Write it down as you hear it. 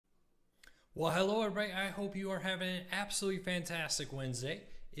Well, hello everybody. I hope you are having an absolutely fantastic Wednesday.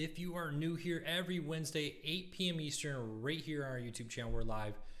 If you are new here every Wednesday, 8 p.m. Eastern, right here on our YouTube channel, we're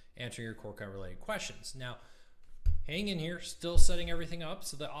live answering your core cut related questions. Now, hang in here, still setting everything up,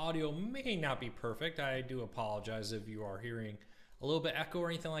 so the audio may not be perfect. I do apologize if you are hearing a little bit echo or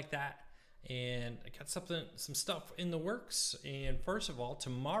anything like that. And I got some stuff in the works. And first of all,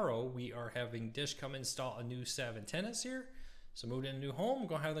 tomorrow we are having Dish come install a new set of antennas here. So moved in a new home, I'm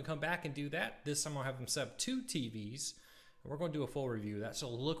going to have them come back and do that. This time I'll have them set up 2 TVs. And we're going to do a full review of that, so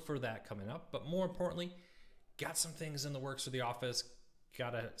look for that coming up. But more importantly, got some things in the works for the office.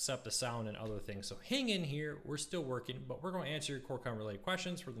 Got to set up the sound and other things. So hang in here. We're still working, but we're going to answer your CoreCon related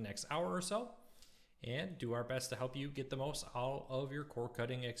questions for the next hour or so and do our best to help you get the most out of your core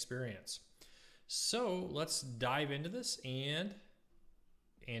cutting experience. So let's dive into this and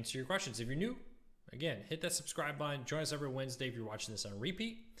answer your questions. If you're new, again, hit that subscribe button. Join us every Wednesday if you're watching this on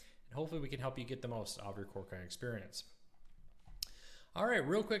repeat. And hopefully we can help you get the most out of your core cutting experience. All right,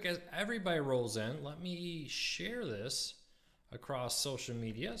 real quick, as everybody rolls in, let me share this across social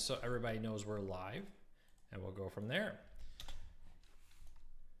media so everybody knows we're live. And we'll go from there.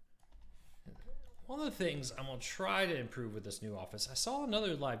 One of the things I'm going to try to improve with this new office, I saw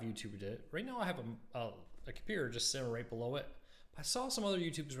another live YouTuber did it. Right now I have a computer just sitting right below it. I saw some other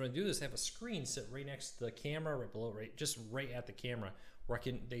YouTubers when they do this, they have a screen sit right next to the camera, right below, just right at the camera, where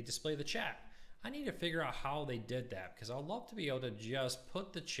they display the chat. I need to figure out how they did that, because I'd love to be able to just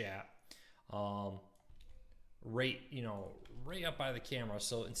put the chat right up by the camera.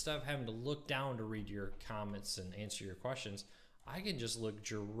 So instead of having to look down to read your comments and answer your questions, I can just look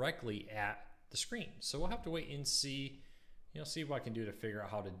directly at the screen. So we'll have to wait and see what I can do to figure out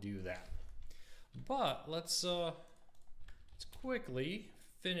how to do that. But let's quickly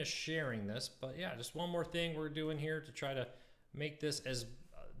finish sharing this. But yeah, just one more thing we're doing here to try to make this as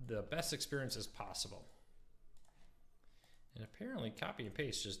the best experience as possible. And apparently copy and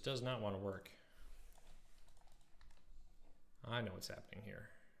paste just does not want to work. I know what's happening here.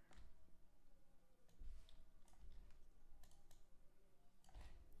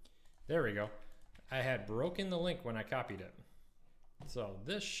 There we go. I had broken the link when I copied it. So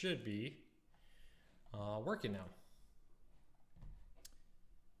this should be working now.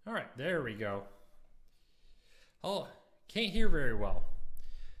 All right, there we go. Oh, can't hear very well.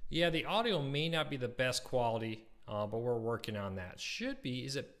 Yeah, the audio may not be the best quality, but we're working on that. Should be.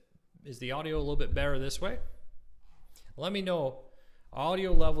 Is the audio a little bit better this way? Let me know.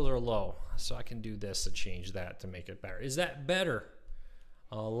 Audio levels are low, so I can do this to change that to make it better. Is that better?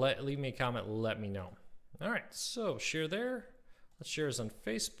 Leave me a comment. Let me know. All right, so share there. Let's share this on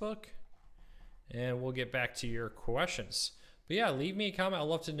Facebook, and we'll get back to your questions. But yeah, leave me a comment. I'd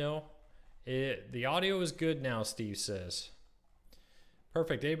love to know. The audio is good now, Steve says.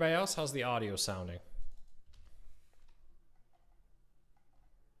 Perfect. Anybody else? How's the audio sounding?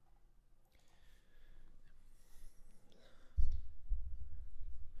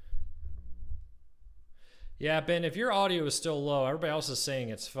 Yeah, Ben, if your audio is still low, everybody else is saying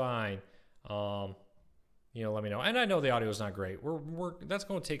it's fine. Let me know. And I know the audio is not great. That's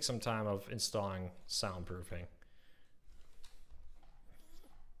going to take some time of installing soundproofing.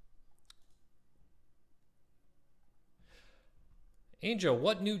 Angel,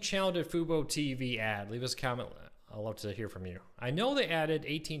 what new channel did Fubo TV add? Leave us a comment. I'd love to hear from you. I know they added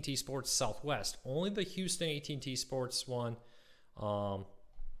AT&T Sports Southwest. Only the Houston AT&T Sports one.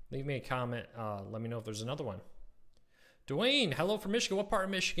 Leave me a comment. Let me know if there's another one. Dwayne, hello from Michigan. What part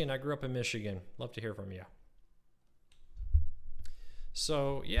of Michigan? I grew up in Michigan. Love to hear from you.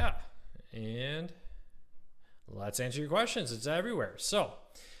 So, yeah. And let's answer your questions. It's everywhere. So,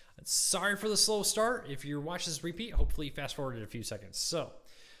 sorry for the slow start. If you're watching this repeat, hopefully you fast forwarded a few seconds. So,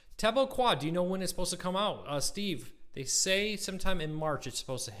 Tebo Quad, do you know when it's supposed to come out? Steve, they say sometime in March it's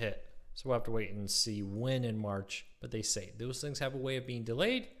supposed to hit. So we'll have to wait and see when in March. But they say those things have a way of being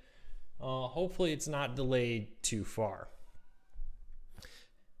delayed. Hopefully it's not delayed too far.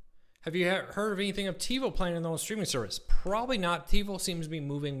 Have you heard of anything of TiVo planning their own streaming service? Probably not. TiVo seems to be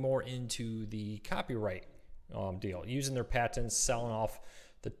moving more into the copyright deal, using their patents, selling off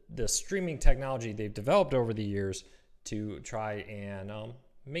the streaming technology they've developed over the years to try and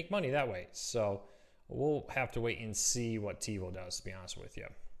make money that way. So we'll have to wait and see what TiVo does, to be honest with you.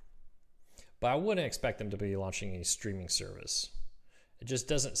 But I wouldn't expect them to be launching a streaming service. It just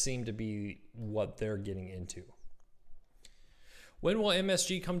doesn't seem to be what they're getting into. When will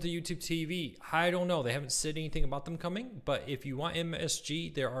MSG come to YouTube TV? I don't know. They haven't said anything about them coming. But if you want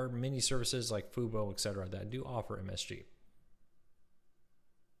MSG, there are many services like Fubo, etc. that do offer MSG.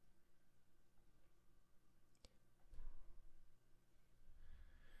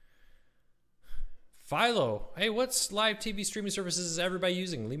 Philo, hey, what's live TV streaming services is everybody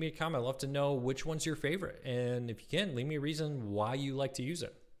using? Leave me a comment. I'd love to know which one's your favorite. And if you can, leave me a reason why you like to use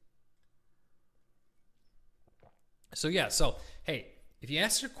it. So yeah, so hey, if you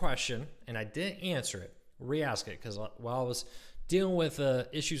asked a question and I didn't answer it, re-ask it, because while I was dealing with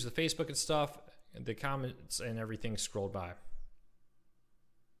issues with Facebook and stuff, the comments and everything scrolled by.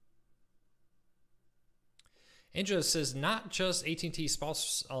 Angela says, not just AT&T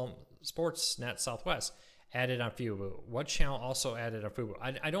Sportsnet Southwest added on Fubo. What channel also added on Fubo?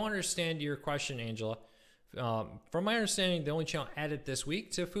 I don't understand your question, Angela. From my understanding, the only channel added this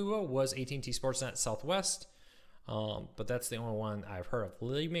week to Fubo was AT&T Sportsnet Southwest, but that's the only one I've heard of.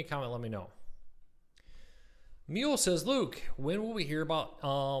 Leave me a comment, let me know. Mule says, Luke, when will we hear about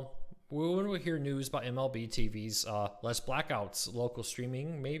when we hear news about MLB TV's less blackouts, local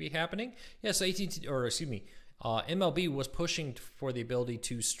streaming maybe happening? Yes, MLB was pushing for the ability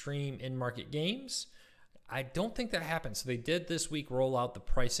to stream in-market games. I don't think that happened. So they did this week roll out the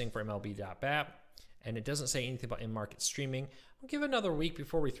pricing for MLB.bat, and it doesn't say anything about in-market streaming. I'll give it another week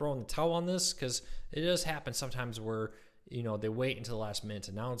before we throw in the towel on this, because it does happen sometimes where they wait until the last minute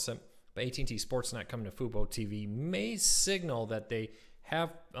to announce it. But AT&T Sportsnet coming to Fubo TV may signal that they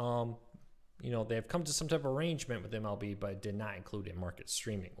have, they have come to some type of arrangement with MLB, but did not include in-market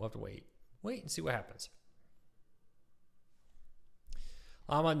streaming. We'll have to wait and see what happens.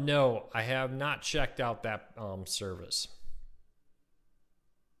 No, I have not checked out that service.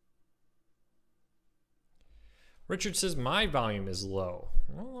 Richard says, my volume is low.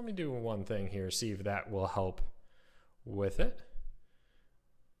 Well, let me do one thing here, see if that will help with it.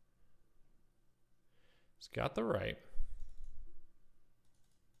 It's got the right.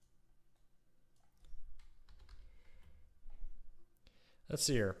 Let's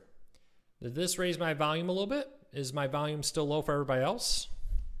see here. Did this raise my volume a little bit? Is my volume still low for everybody else?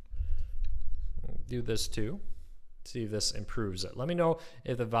 Do this too. See if this improves it. Let me know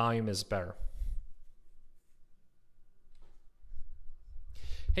if the volume is better.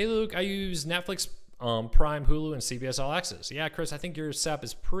 Hey Luke, I use Netflix, Prime, Hulu, and CBS All Access. Yeah, Chris, I think your setup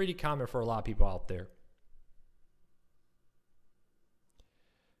is pretty common for a lot of people out there.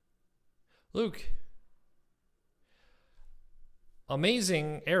 Luke.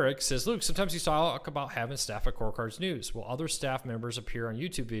 Amazing Eric says, Luke, sometimes you talk about having staff at Core Cards News. Will other staff members appear on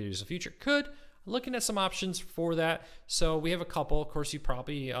YouTube videos in the future? Could. Looking at some options for that. So we have a couple. Of course, you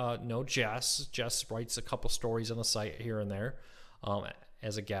probably know Jess. Jess writes a couple stories on the site here and there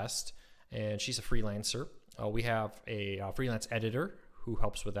as a guest, and she's a freelancer. We have a freelance editor who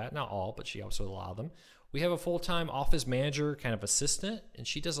helps with that. Not all, but she helps with a lot of them. We have a full-time office manager, kind of assistant, and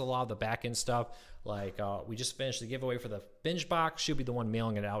she does a lot of the back-end stuff. Like we just finished the giveaway for the binge box. She'll be the one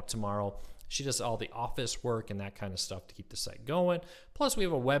mailing it out tomorrow. She does all the office work and that kind of stuff to keep the site going. Plus, we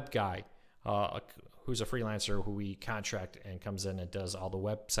have a web guy who's a freelancer who we contract and comes in and does all the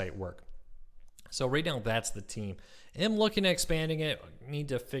website work. So right now, that's the team. I'm looking at expanding it. Need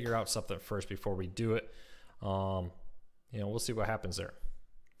to figure out something first before we do it. We'll see what happens there.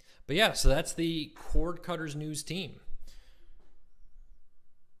 But yeah, so that's the Cord Cutters News team.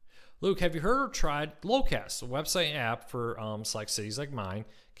 Luke, have you heard or tried Locast, a website and app for select cities like mine,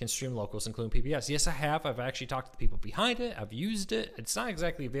 can stream locals, including PBS? Yes, I have. I've actually talked to the people behind it. I've used it. It's not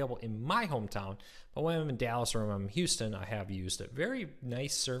exactly available in my hometown, but when I'm in Dallas or when I'm in Houston, I have used it. Very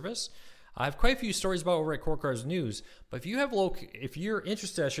nice service. I have quite a few stories about over at Core Cards News, but if you're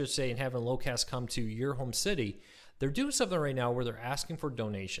interested, I should say, in having Locast come to your home city, they're doing something right now where they're asking for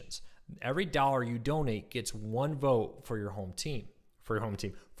donations. Every dollar you donate gets one vote for your home team. For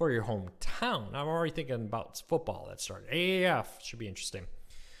your hometown. I'm already thinking about football that started. AAF should be interesting.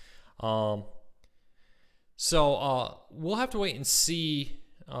 So we'll have to wait and see.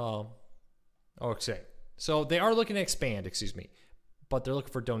 So they are looking to expand, but they're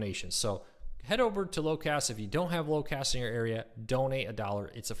looking for donations. So head over to Locast. If you don't have Locast in your area, donate $1.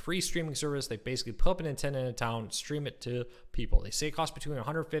 It's a free streaming service. They basically put up an antenna in a town, stream it to people. They say it costs between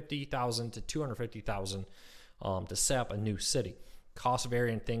 $150,000 to $250,000 to set up a new city. Costs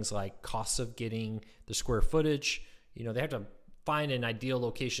vary in things like costs of getting the square footage. They have to find an ideal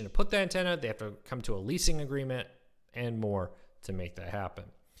location to put the antenna. They have to come to a leasing agreement and more to make that happen.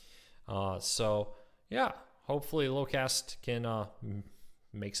 Hopefully Locast can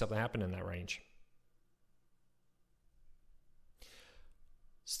make something happen in that range.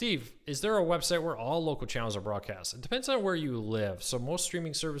 Steve, is there a website where all local channels are broadcast? It depends on where you live. So most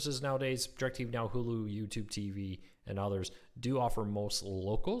streaming services nowadays, DirecTV Now, Hulu, YouTube TV, and others do offer most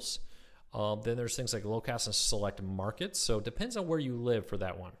locals. Then there's things like Locast and select markets. So it depends on where you live for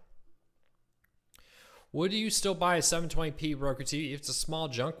that one. Would you still buy a 720p Roku TV if it's a small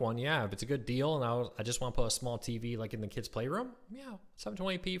junk one? Yeah, if it's a good deal and I just want to put a small TV like in the kids' playroom, yeah,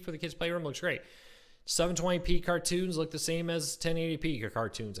 720p for the kids' playroom looks great. 720p cartoons look the same as 1080p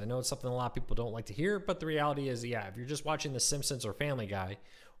cartoons. I know it's something a lot of people don't like to hear, but the reality is, yeah, if you're just watching The Simpsons or Family Guy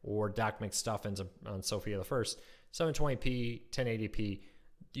or Doc McStuffins on Sophia the First, 720p, 1080p,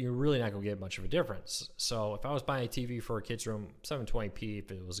 you're really not going to get much of a difference. So if I was buying a TV for a kid's room, 720p,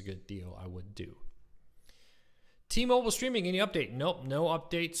 if it was a good deal, I would do. T-Mobile streaming, any update? Nope, no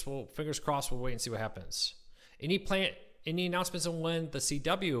updates. Well, fingers crossed, we'll wait and see what happens. Any announcements on when the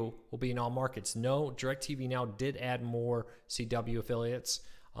CW will be in all markets? No, DirecTV Now did add more CW affiliates.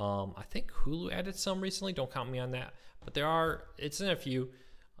 I think Hulu added some recently. Don't count me on that. But it's in a few.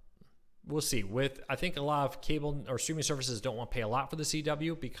 We'll see. I think a lot of cable or streaming services don't want to pay a lot for the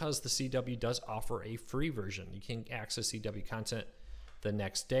CW because the CW does offer a free version. You can access CW content the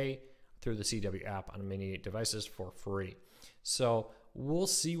next day through the CW app on many devices for free. So we'll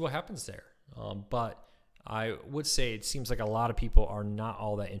see what happens there. But I would say it seems like a lot of people are not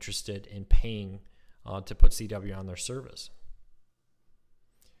all that interested in paying to put CW on their service.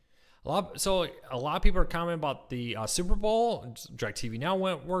 A lot of people are commenting about the Super Bowl. DirecTV Now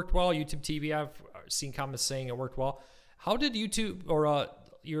worked well. YouTube TV, I've seen comments saying it worked well. How did YouTube or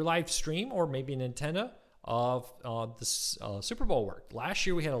your live stream or maybe Nintendo of the Super Bowl work? Last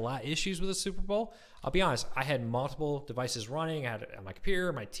year we had a lot of issues with the Super Bowl. I'll be honest, I had multiple devices running. I had my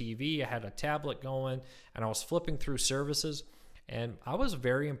computer, my TV, I had a tablet going, and I was flipping through services, and I was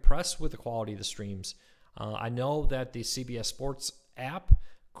very impressed with the quality of the streams. I know that the CBS Sports app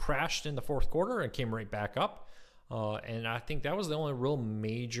crashed in the fourth quarter and came right back up, and I think that was the only real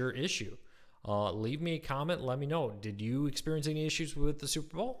major issue. Leave me a comment, let me know. Did you experience any issues with the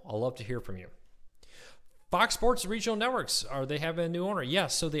Super Bowl? I'd love to hear from you. Fox Sports regional networks, are they having a new owner?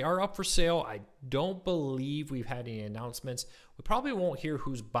 Yes, so they are up for sale. I don't believe we've had any announcements. We probably won't hear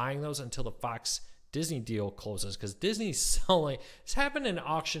who's buying those until the Fox Disney deal closes, because Disney's having an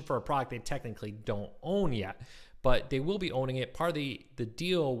auction for a product they technically don't own yet, but they will be owning it. Part of the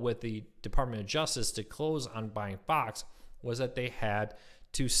deal with the Department of Justice to close on buying Fox was that they had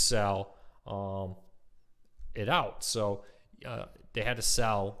to sell it out. So they had to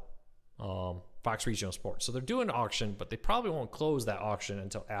sell Fox Regional Sports. So they're doing an auction, but they probably won't close that auction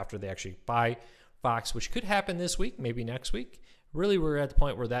until after they actually buy Fox, which could happen this week, maybe next week. Really, we're at the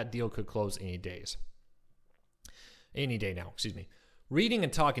point where that deal could close any day now, excuse me. Reading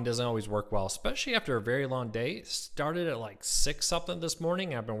and talking doesn't always work well, especially after a very long day. It started at like 6 something this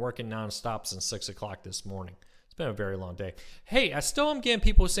morning. I've been working nonstop since 6 o'clock this morning. It's been a very long day. Hey, I still am getting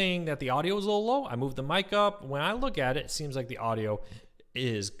people saying that the audio is a little low. I moved the mic up. When I look at it, it seems like the audio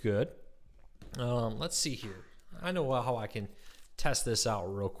is good. Let's see here. I know how I can test this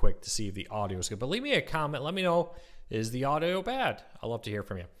out real quick to see if the audio is good. But leave me a comment. Let me know, is the audio bad? I'd love to hear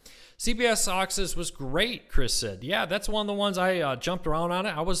from you. CBS All Access was great, Chris said. Yeah, that's one of the ones I jumped around on it.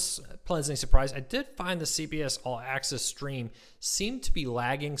 I was pleasantly surprised. I did find the CBS All Access stream seemed to be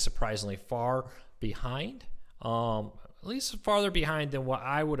lagging surprisingly far behind. At least farther behind than what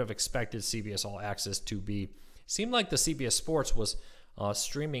I would have expected CBS All Access to be. Seemed like the CBS Sports was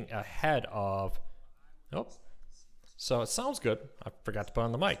streaming ahead of. Nope. So it sounds good. I forgot to put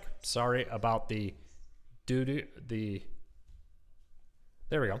on the mic. Sorry about the there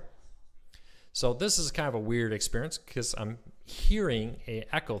we go. So this is kind of a weird experience because I'm hearing an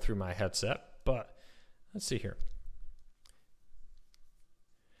echo through my headset, but let's see here.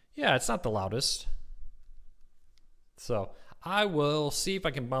 Yeah, it's not the loudest. So I will see if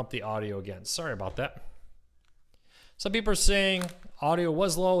I can bump the audio again. Sorry about that. Some people are saying audio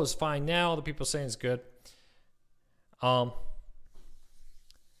was low, is fine now. Other people are saying it's good.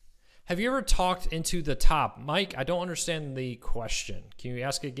 Have you ever talked into the top? Mike, I don't understand the question. Can you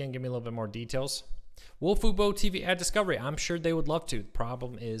ask it again? Give me a little bit more details. Will Fubo TV add Discovery? I'm sure they would love to. The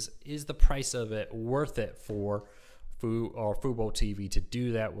problem is the price of it worth it for Fubo TV to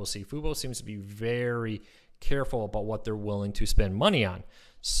do that? We'll see. Fubo seems to be very careful about what they're willing to spend money on.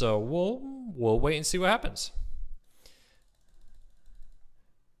 So we'll wait and see what happens.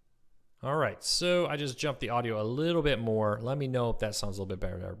 All right, so I just jumped the audio a little bit more. Let me know if that sounds a little bit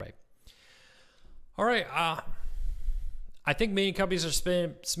better to everybody. All right, I think many companies are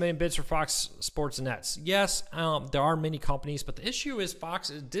submitting bids for Fox Sports Nets. Yes, there are many companies, but the issue is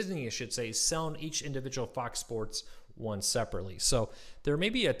Disney, I should say, is selling each individual Fox Sports one separately. So there may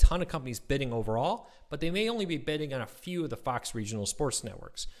be a ton of companies bidding overall, but they may only be bidding on a few of the Fox regional sports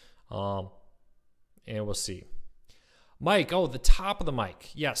networks. And we'll see. Mic, the top of the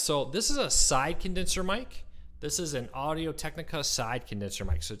mic. Yeah, so this is a side condenser mic. This is an Audio-Technica side condenser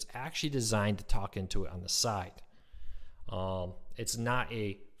mic, so it's actually designed to talk into it on the side. It's not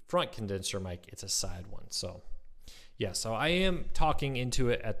a front condenser mic, it's a side one. So yeah, so I am talking into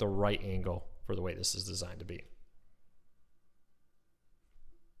it at the right angle for the way this is designed to be.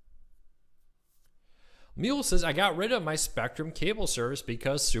 Mule says, I got rid of my Spectrum cable service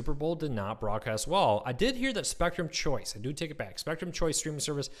because Super Bowl did not broadcast well. I did hear that Spectrum Choice, I do take it back, Spectrum Choice streaming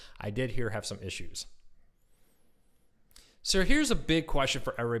service, I did hear have some issues. So here's a big question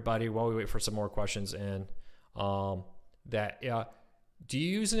for everybody while we wait for some more questions in. Do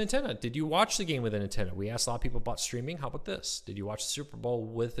you use an antenna? Did you watch the game with an antenna? We asked a lot of people about streaming. How about this? Did you watch the Super Bowl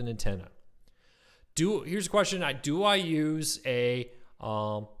with an antenna? Here's a question. Do I use a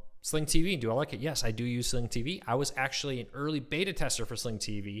Sling TV? Do I like it? Yes, I do use Sling TV. I was actually an early beta tester for Sling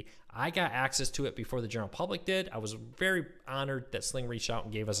TV. I got access to it before the general public did. I was very honored that Sling reached out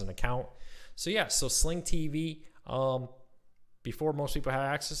and gave us an account. So yeah, so Sling TV, before most people had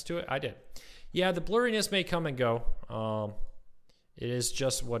access to it, I did. Yeah, the blurriness may come and go. It is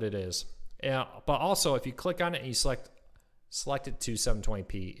just what it is. But also, if you click on it and you select it to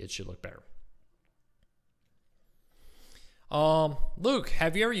 720p, it should look better. Luke,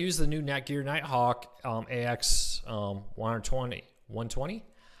 have you ever used the new Netgear Nighthawk AX 120?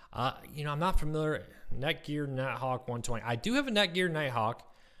 I'm not familiar. Netgear Nighthawk 120. I do have a Netgear Nighthawk,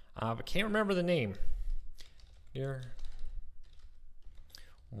 but can't remember the name. Here.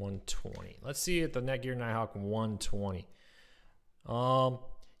 120. Let's see at the Netgear Nighthawk 120.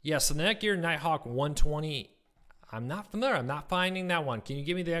 Yeah, so the Netgear Nighthawk 120, I'm not familiar. I'm not finding that one. Can you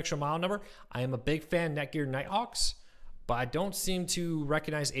give me the actual model number? I am a big fan of Netgear Nighthawks, but I don't seem to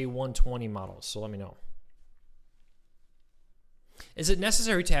recognize a 120 model, so let me know. Is it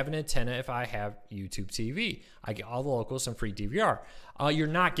necessary to have an antenna if I have YouTube TV? I get all the locals and free DVR. You're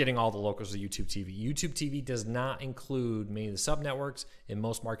not getting all the locals of YouTube TV. YouTube TV does not include many of the sub-networks. In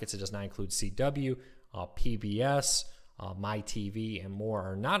most markets, it does not include CW, PBS, MyTV, and more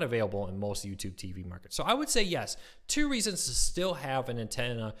are not available in most YouTube TV markets. So I would say yes. 2 reasons to still have an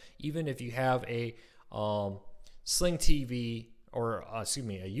antenna, even if you have a Sling TV or, a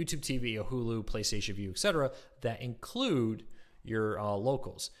YouTube TV, a Hulu, PlayStation View, etc., that include your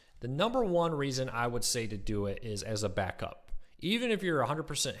locals. The number one reason I would say to do it is as a backup. Even if you're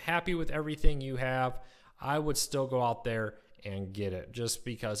 100% happy with everything you have, I would still go out there and get it just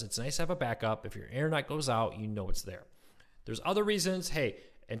because it's nice to have a backup. If your internet goes out, you know it's there. There's other reasons. Hey,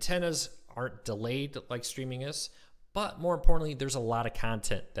 antennas aren't delayed like streaming is, but more importantly, there's a lot of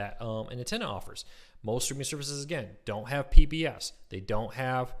content that an antenna offers. Most streaming services, again, don't have PBS. They don't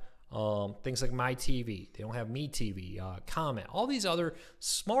have things like MyTV. They don't have MeTV, Comment. All these other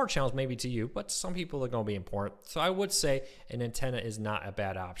smaller channels maybe to you, but some people are going to be important. So I would say an antenna is not a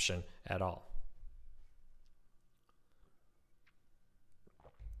bad option at all.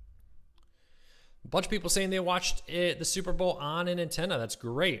 A bunch of people saying they watched the Super Bowl on an antenna. That's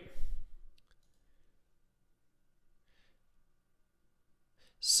great.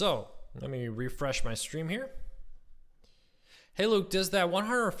 So let me refresh my stream here. Hey Luke, does that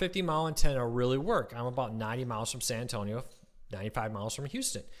 150 mile antenna really work? I'm about 90 miles from San Antonio, 95 miles from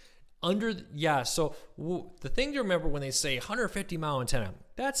Houston. So the thing to remember when they say 150 mile antenna,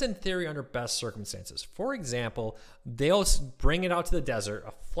 that's in theory under best circumstances. For example, they'll bring it out to the desert,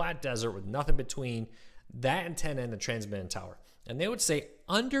 a flat desert with nothing between that antenna and the transmitting tower. And they would say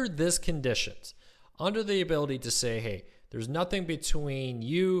under this conditions, under the ability to say, hey, there's nothing between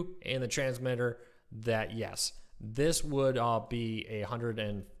you and the transmitter, that yes, this would be a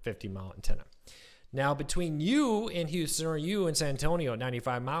 150 mile antenna. Now, between you and Houston or you and San Antonio at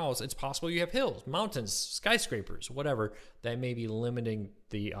 95 miles, it's possible you have hills, mountains, skyscrapers, whatever, that may be limiting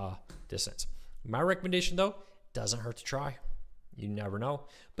the distance. My recommendation, though, doesn't hurt to try. You never know.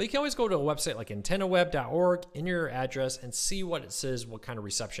 But you can always go to a website like antennaweb.org, enter your address, and see what it says, what kind of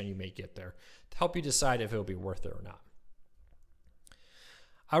reception you may get there to help you decide if it'll be worth it or not.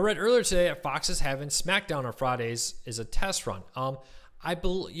 I read earlier today that Fox is having SmackDown on Fridays as a test run.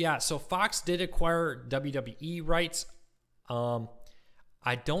 So Fox did acquire WWE rights.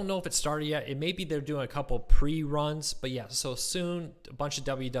 I don't know if it started yet. It may be they're doing a couple pre-runs, but yeah, so soon a bunch of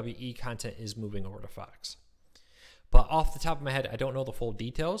WWE content is moving over to Fox. But off the top of my head, I don't know the full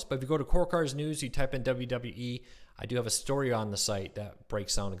details, but if you go to Core Cars News, you type in WWE, I do have a story on the site that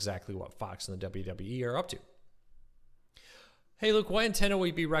breaks down exactly what Fox and the WWE are up to. Hey Luke, what antenna would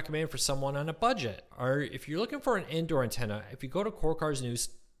you be recommending for someone on a budget? Or if you're looking for an indoor antenna, if you go to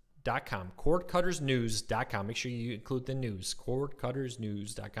cordcuttersnews.com, cordcuttersnews.com, make sure you include the news,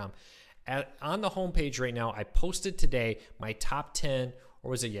 cordcuttersnews.com. On the homepage right now, I posted today my top 10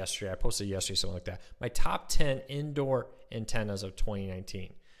 or was it yesterday? I posted yesterday, something like that. My top 10 indoor antennas of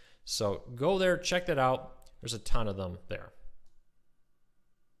 2019. So go there, check that out. There's a ton of them there.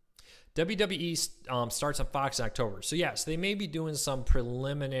 WWE starts on Fox in October. So yes, they may be doing some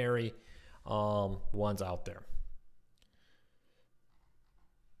preliminary ones out there.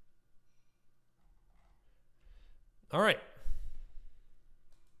 All right.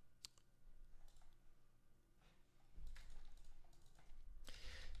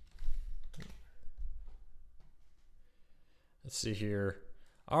 Let's see here.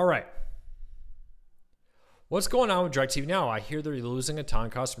 All right. What's going on with DirecTV Now? I hear they're losing a ton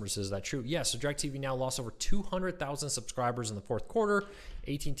of customers. Is that true? Yes. So DirecTV Now lost over 200,000 subscribers in the fourth quarter.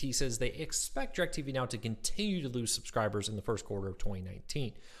 AT&T says they expect DirecTV Now to continue to lose subscribers in the first quarter of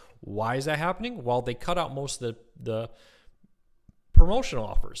 2019. Why is that happening? Well, they cut out most of the promotional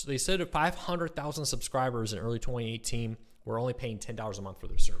offers. They said if 500,000 subscribers in early 2018 were only paying $10 a month for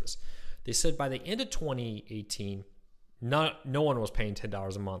their service. They said by the end of 2018, no one was paying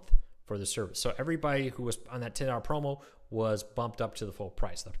 $10 a month for the service. So everybody who was on that $10 promo was bumped up to the full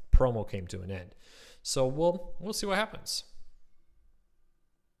price. The promo came to an end. So we'll see what happens.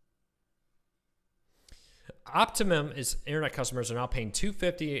 Optimum is internet customers are now paying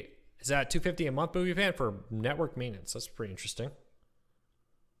 $250. Is that $250 a month movie fan for network maintenance? That's pretty interesting.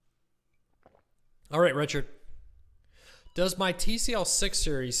 All right, Richard. Does my TCL 6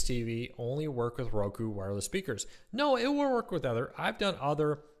 series TV only work with Roku wireless speakers? No, it will work with other. I've done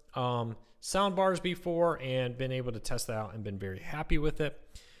other sound bars before and been able to test that out and been very happy with it.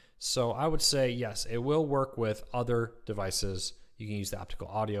 So I would say yes, it will work with other devices. You can use the optical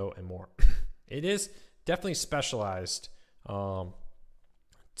audio and more. It is definitely specialized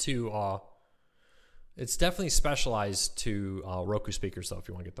it's definitely specialized to Roku speakers though, if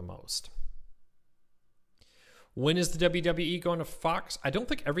you want to get the most. When is the WWE going to Fox? I don't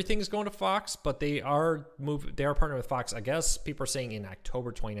think everything is going to Fox, but they are partnering with Fox. I guess people are saying in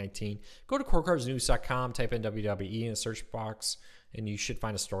October 2019. Go to CoreCardsNews.com, type in WWE in the search box, and you should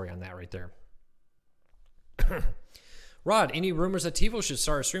find a story on that right there. Rod, any rumors that TiVo should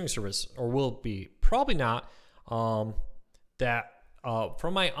start a streaming service, or will be? Probably not. From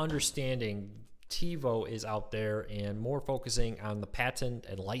my understanding, TiVo is out there and more focusing on the patent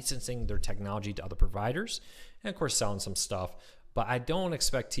and licensing their technology to other providers, and of course selling some stuff. But I don't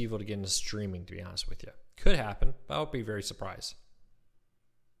expect TiVo to get into streaming, to be honest with you. Could happen, but I would be very surprised.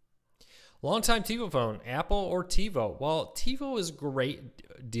 Longtime TiVo phone, Apple or TiVo? Well, TiVo is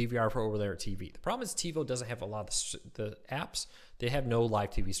great DVR for over there at TV. The problem is TiVo doesn't have a lot of the apps. They have no live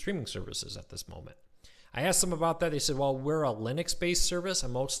TV streaming services at this moment. I asked them about that. They said, well, we're a Linux-based service,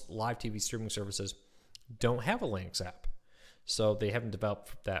 and most live TV streaming services don't have a Linux app. So they haven't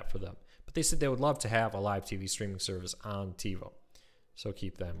developed that for them. But they said they would love to have a live TV streaming service on TiVo. So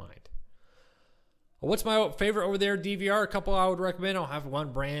keep that in mind. What's my favorite over there? DVR, a couple I would recommend. I don't have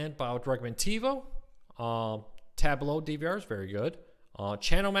one brand, but I would recommend TiVo. Tableau DVR is very good.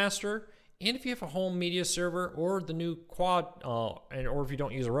 Channel Master. And if you have a home media server or the new Quad, or if you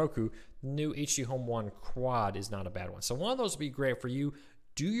don't use a Roku, the new HD Home 1 Quad is not a bad one. So one of those would be great for you.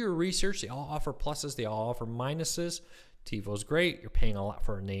 Do your research. They all offer pluses. They all offer minuses. TiVo's great. You're paying a lot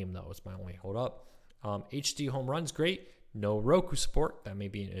for a name, though. It's my only hold up. HD Home Run's great. No Roku support. That may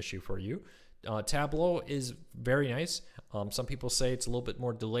be an issue for you. Tableau is very nice. Some people say it's a little bit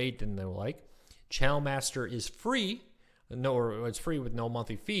more delayed than they like. Channel Master is free. No, it's free with no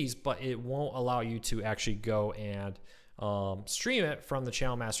monthly fees, but it won't allow you to actually go and stream it from the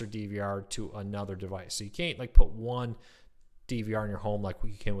Channel Master DVR to another device. So you can't like put one DVR in your home like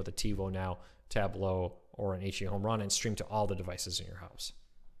you can with a TiVo now, Tableau, or an HD Home Run and stream to all the devices in your house.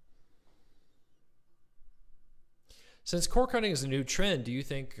 Since cord cutting is a new trend, do you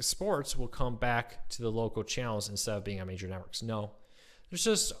think sports will come back to the local channels instead of being on major networks? No. There's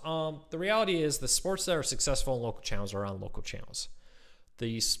just, the reality is the sports that are successful on local channels are on local channels.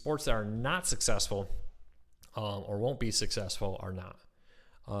 The sports that are not successful or won't be successful are not.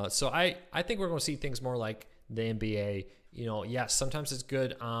 So I think we're going to see things more like the NBA. You know, yes, sometimes it's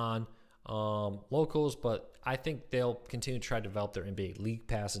good on locals, but I think they'll continue to try to develop their NBA League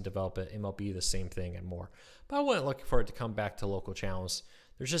Pass and develop it. MLB, the same thing and more. But I wasn't looking for it to come back to local channels.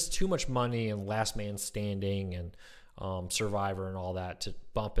 There's just too much money and last man standing and Survivor and all that to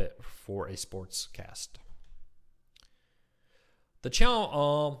bump it for a sports cast. The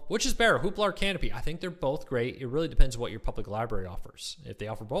channel, which is better, Hoopla or Canopy? I think they're both great. It really depends what your public library offers. If they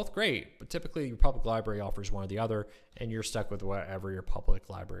offer both, great. But typically your public library offers one or the other, and you're stuck with whatever your public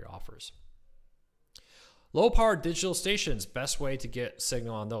library offers. Low power digital stations, best way to get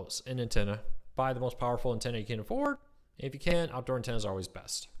signal on those. An antenna. Buy the most powerful antenna you can afford If you can, outdoor antennas are always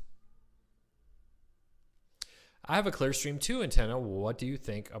best. I have a Clearstream 2 antenna. What do you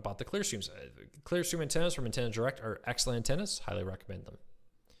think about the Clearstreams? Clearstream antennas from Antenna Direct are excellent antennas. Highly recommend them.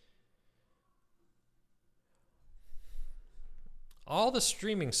 All the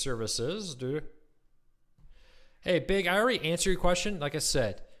streaming services do. Hey, Big, I already answered your question. Like I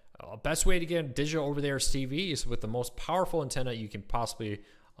said, best way to get a digital over-the-air TV is with the most powerful antenna you can possibly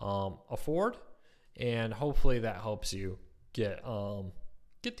afford, and hopefully that helps you get the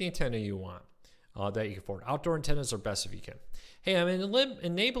antenna you want that you can afford. Outdoor antennas are best if you can. Hey, I'm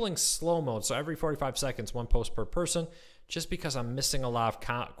enabling slow mode, so every 45 seconds, 1 post per person, just because I'm missing a lot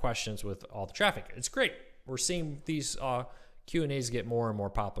of questions with all the traffic. It's great. We're seeing these Q&As get more and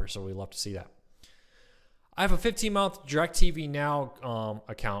more popular, so we love to see that. I have a 15-month DirecTV Now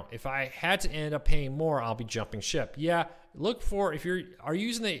account. If I had to end up paying more, I'll be jumping ship. Yeah, look for, if you're, are you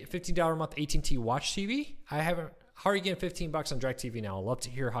using the $15 a month AT&T Watch TV? I haven't. How are you getting $15 on DirecTV Now? I'd love to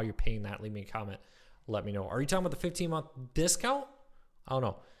hear how you're paying that. Leave me a comment. Let me know. Are you talking about the 15-month discount? I don't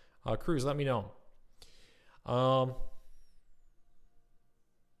know. Cruz, let me know. All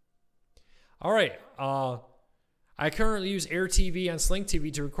right. I currently use Air TV on Sling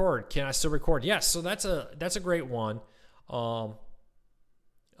TV to record. Can I still record? Yes. So that's a great one. So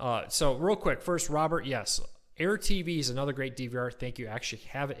real quick, first, Robert, yes. Air TV is another great DVR. Thank you. I actually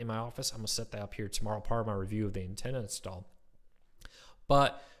have it in my office. I'm going to set that up here tomorrow, part of my review of the antenna install.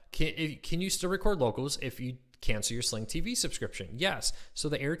 But can you still record locals if you cancel your Sling TV subscription? Yes. So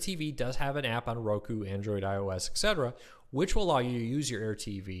the Air TV does have an app on Roku, Android, iOS, etc., which will allow you to use your Air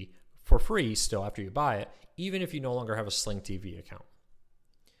TV for free still after you buy it, even if you no longer have a Sling TV account.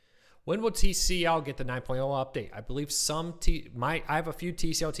 When will TCL get the 9.0 update? I believe I have a few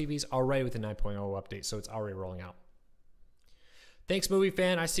TCL TVs already with the 9.0 update, so it's already rolling out. Thanks, movie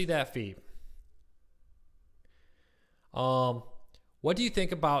fan. I see that feed. What do you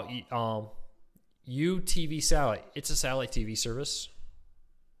think about UTV Satellite? It's a satellite TV service.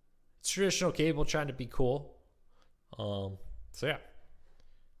 It's traditional cable trying to be cool. So yeah.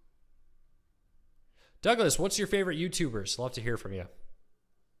 Douglas, what's your favorite YouTubers? Love to hear from you.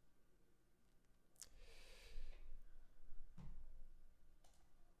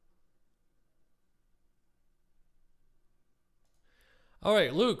 All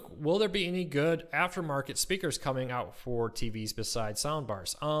right, Luke, will there be any good aftermarket speakers coming out for TVs besides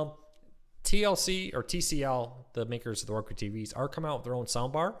soundbars? TLC or TCL, the makers of the Roku TVs, are coming out with their own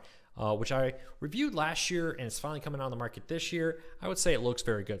soundbar, which I reviewed last year, and it's finally coming on the market this year. I would say it looks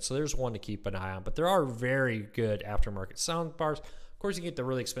very good, so there's one to keep an eye on. But there are very good aftermarket soundbars. Of course, you get the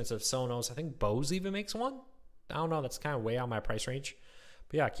really expensive Sonos. I think Bose even makes one. I don't know. That's kind of way out of my price range.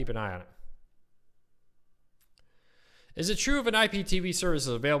 But yeah, keep an eye on it. Is it true if an IPTV service is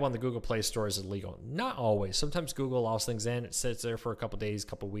available on the Google Play Store is illegal? Not always. Sometimes Google allows things in. It sits there for a couple days,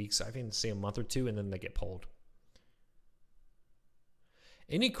 couple weeks. I've even seen a month or two, and then they get pulled.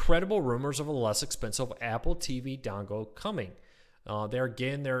 Any credible rumors of a less expensive Apple TV dongle coming? They're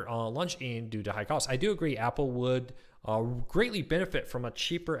getting their lunch in due to high costs. I do agree Apple would greatly benefit from a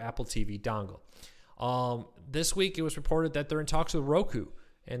cheaper Apple TV dongle. This week, it was reported that they're in talks with Roku,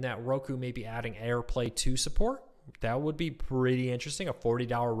 and that Roku may be adding AirPlay 2 support. That would be pretty interesting. A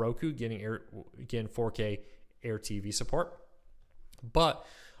 $40 Roku getting 4K Air TV support. But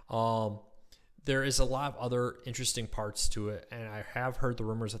there is a lot of other interesting parts to it, and I have heard the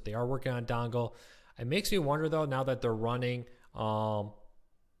rumors that they are working on a dongle. It makes me wonder, though, now that they're running, they're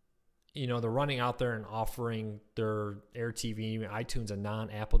running out there and offering their Air TV, iTunes, and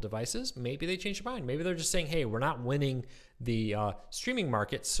non-Apple devices. Maybe they change their mind. Maybe they're just saying, hey, we're not winning the streaming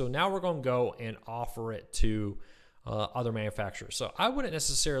market, so now we're going to go and offer it to other manufacturers. So I wouldn't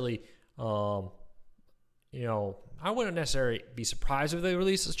necessarily, I wouldn't necessarily be surprised if they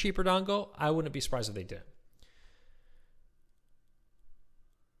release a cheaper dongle. I wouldn't be surprised if they did.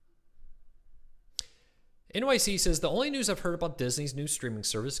 NYC says, the only news I've heard about Disney's new streaming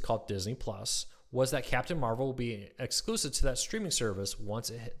service called Disney Plus was that Captain Marvel will be exclusive to that streaming service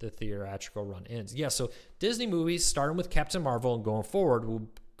once the theatrical run ends. Yeah, so Disney movies, starting with Captain Marvel and going forward, will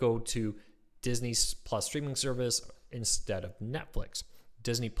go to Disney's Plus streaming service instead of Netflix.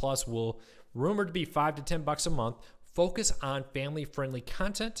 Disney Plus will rumored to be $5 to $10 a month, focus on family-friendly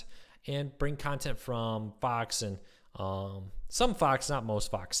content, and bring content from Fox and some Fox, not most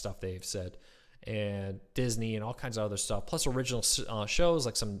Fox stuff they've said, and Disney and all kinds of other stuff, plus original shows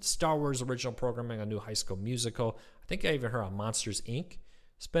like some Star Wars original programming, a new High School Musical. I think I even heard a Monsters, Inc.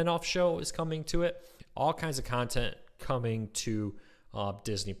 spinoff show is coming to it. All kinds of content coming to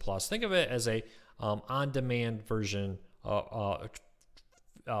Disney Plus. Think of it as a on-demand version,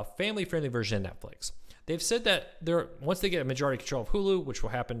 family-friendly version of Netflix. They've said that once they get a majority control of Hulu, which will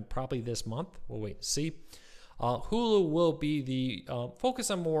happen probably this month, we'll wait and see. Hulu will be the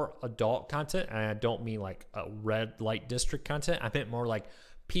focus on more adult content, and I don't mean like red light district content. I meant more like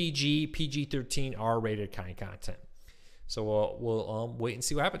PG-13, R-rated kind of content. So we'll wait and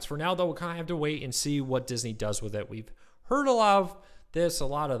see what happens. For now, though, we'll kind of have to wait and see what Disney does with it. We've heard a lot of this, a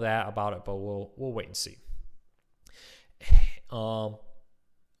lot of that about it, but we'll wait and see. All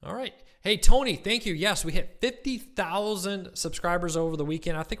right. Hey, Tony, thank you. Yes, we hit 50,000 subscribers over the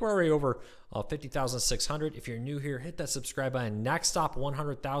weekend. I think we're already over 50,600. If you're new here, hit that subscribe button. Next stop,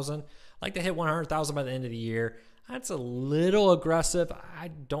 100,000. I'd like to hit 100,000 by the end of the year. That's a little aggressive. I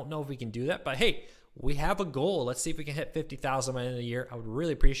don't know if we can do that, but hey, we have a goal. Let's see if we can hit 50,000 by the end of the year. I would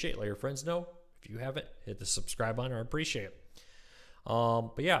really appreciate it. Let your friends know. If you haven't, hit the subscribe button. I appreciate it.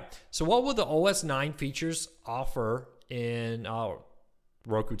 But yeah, so what will the OS 9 features offer in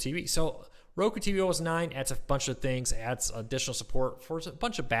Roku TV? So Roku TV OS 9 adds a bunch of things, adds additional support for a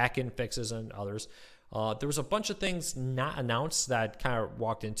bunch of back-end fixes and others. There was a bunch of things not announced that I kind of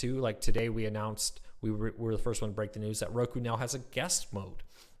walked into. Like today we announced, we were the first one to break the news that Roku now has a guest mode.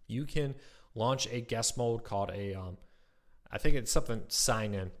 You can launch a guest mode called I think it's something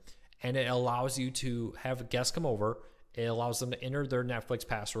sign in, and it allows you to have a guest come over. It allows them to enter their Netflix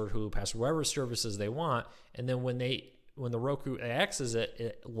password, Hulu password, whatever services they want, and then when the Roku exits it,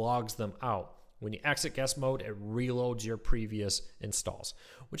 it logs them out. When you exit guest mode, it reloads your previous installs,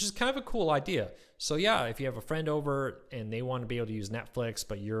 which is kind of a cool idea. So yeah, if you have a friend over and they want to be able to use Netflix,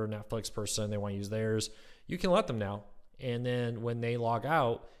 but you're a Netflix person, they want to use theirs, you can let them now. And then when they log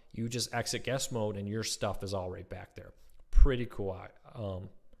out, you just exit guest mode and your stuff is all right back there. Pretty cool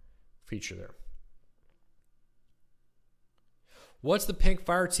feature there. What's the pink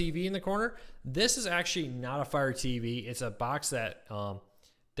Fire TV in the corner? This is actually not a Fire TV. It's a box that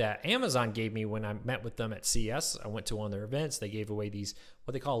that Amazon gave me when I met with them at CES. I went to one of their events. They gave away these,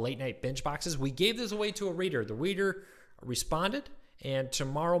 what they call late night binge boxes. We gave this away to a reader. The reader responded, and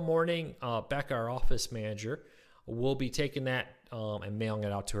tomorrow morning, Becca, our office manager, will be taking that and mailing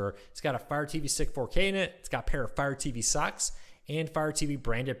it out to her. It's got a Fire TV Stick 4K in it. It's got a pair of Fire TV socks and Fire TV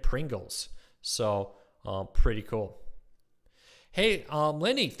branded Pringles. So pretty cool. Hey,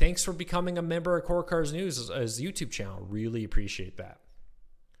 Lenny, thanks for becoming a member of Core Cars News as YouTube channel. Really appreciate that.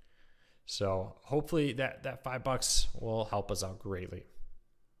 So hopefully that $5 will help us out greatly.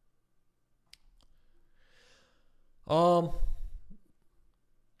 Let's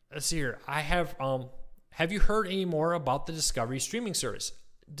see here. I have you heard any more about the Discovery streaming service?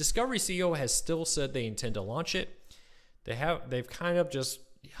 Discovery CEO has still said they intend to launch it. They've kind of just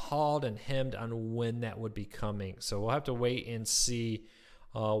hauled and hemmed on when that would be coming. So we'll have to wait and see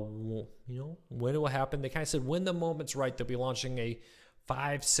when it will happen. They kind of said when the moment's right, they'll be launching a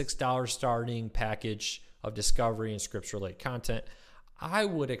 $5-6 starting package of Discovery and Scripps related content. I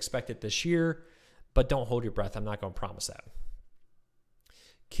would expect it this year, but don't hold your breath. I'm not going to promise that.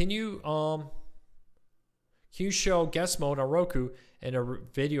 Can you show guest mode on Roku in a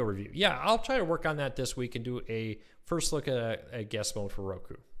video review? Yeah, I'll try to work on that this week and do a first look at a guest mode for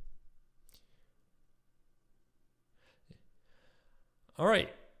Roku. All right.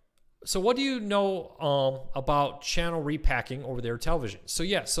 So what do you know about channel repacking over their television? So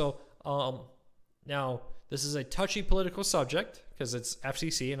yeah, now this is a touchy political subject because it's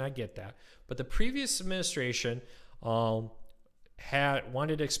FCC and I get that. But the previous administration wanted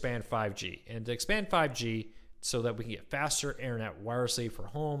to expand 5G. And to expand 5G so that we can get faster internet wirelessly for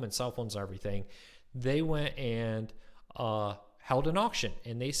home and cell phones and everything, they went and held an auction.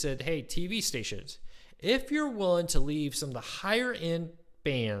 And they said, hey, TV stations, if you're willing to leave some of the higher end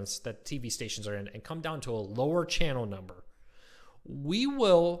bands that TV stations are in and come down to a lower channel number, we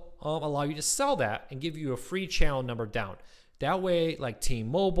will allow you to sell that and give you a free channel number down. That way, like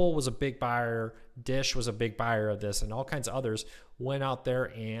T-Mobile was a big buyer, Dish was a big buyer of this, and all kinds of others went out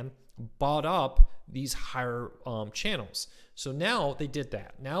there and bought up these higher channels. So now they did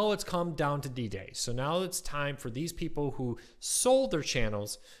that. Now it's come down to D-Day. So now it's time for these people who sold their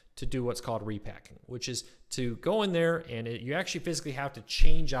channels to do what's called repacking, which is to go in there and you actually physically have to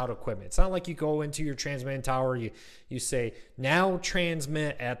change out equipment. It's not like you go into your transmitting tower, you say, now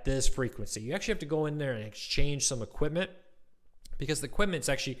transmit at this frequency. You actually have to go in there and exchange some equipment because the equipment's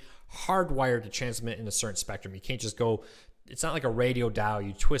actually hardwired to transmit in a certain spectrum. You can't just go, it's not like a radio dial,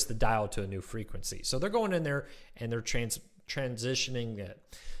 you twist the dial to a new frequency. So they're going in there and they're transitioning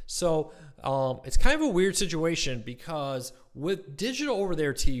it. So it's kind of a weird situation because with digital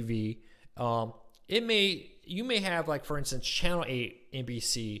over-the-air TV, you may have, like, for instance, Channel 8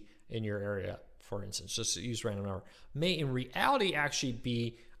 NBC in your area, for instance, just to use random number, may in reality actually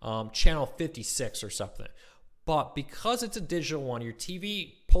be channel 56 or something. But because it's a digital one, your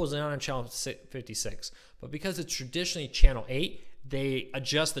TV pulls it on channel 56. But because it's traditionally channel 8, they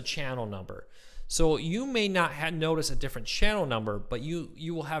adjust the channel number. So you may not notice a different channel number, but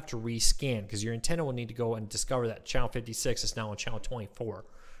you will have to rescan because your antenna will need to go and discover that channel 56 is now on channel 24,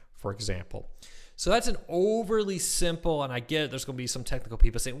 for example. So that's an overly simple, and I get it, there's going to be some technical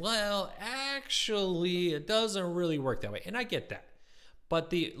people saying, well, actually, it doesn't really work that way. And I get that.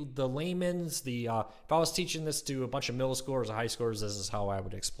 But the layman's, if I was teaching this to a bunch of middle schoolers or high schoolers, this is how I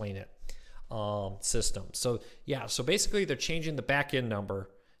would explain it. System. So yeah, so basically they're changing the back end number,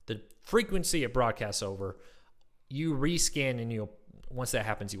 the frequency it broadcasts over. You rescan, and once that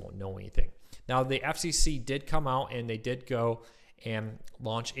happens, you won't know anything. Now the FCC did come out and they did go and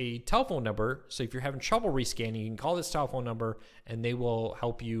launch a telephone number. So if you're having trouble rescanning, you can call this telephone number and they will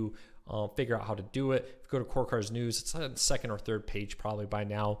help you figure out how to do it. If you go to Core Cars News, it's on the second or third page probably by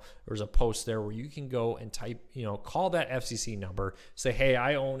now. There's a post there where you can go and type, call that FCC number. Say, hey,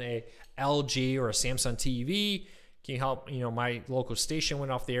 I own a LG or a Samsung TV. Can you help? My local station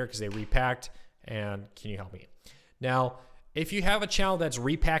went off the air because they repacked, and can you help me? Now, if you have a channel that's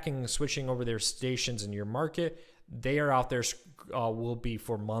repacking and switching over their stations in your market, they are out there, will be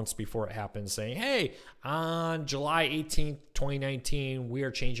for months before it happens, saying, hey, on July 18th, 2019, we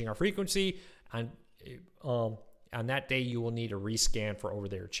are changing our frequency. On that day, you will need a rescan for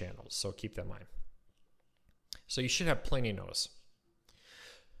over-the-air channels. So keep that in mind. So you should have plenty of notice.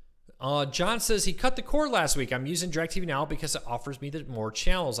 John says he cut the cord last week. I'm using DirecTV Now because it offers me the more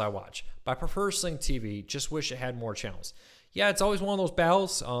channels I watch. But I prefer Sling TV. Just wish it had more channels. Yeah, it's always one of those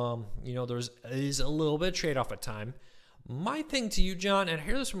battles. There's a little bit of trade-off at time. My thing to you, John, and I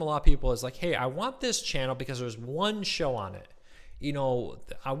hear this from a lot of people, is like, hey, I want this channel because there's one show on it.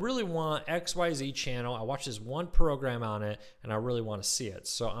 I really want XYZ channel. I watch this one program on it, and I really want to see it.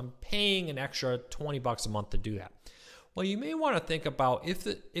 So I'm paying an extra $20 a month to do that. Well, you may want to think about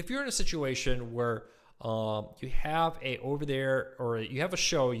if you're in a situation where you have or you have a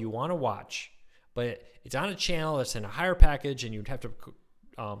show you want to watch, but it's on a channel that's in a higher package and you'd have to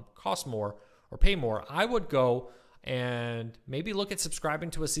cost more or pay more, I would go and maybe look at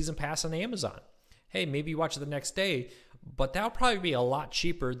subscribing to a season pass on Amazon. Hey, maybe you watch it the next day, but that'll probably be a lot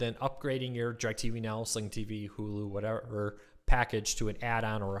cheaper than upgrading your DirecTV Now, Sling TV, Hulu, whatever package to an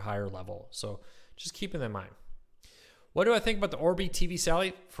add-on or a higher level. So just keeping that in mind. What do I think about the Orbi TV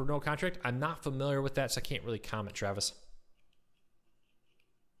satellite for no contract? I'm not familiar with that, so I can't really comment, Travis.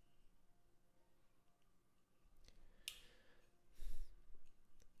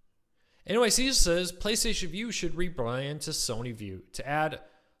 Anyway, Caesar says PlayStation View should rebrand to Sony View. To add,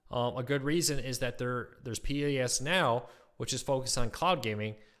 a good reason is that there's PAS Now, which is focused on cloud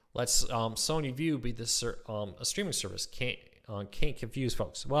gaming. Lets Sony View be a streaming service. Can't confuse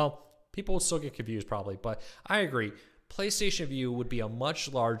folks. Well, people will still get confused probably, but I agree. PlayStation View would be a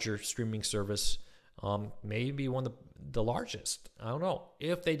much larger streaming service, maybe one of the largest. I don't know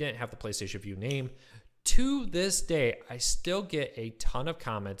if they didn't have the PlayStation View name. To this day, I still get a ton of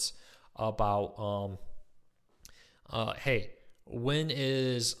comments about, hey, when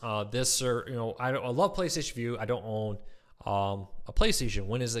is this? Or I love PlayStation View. I don't own a PlayStation.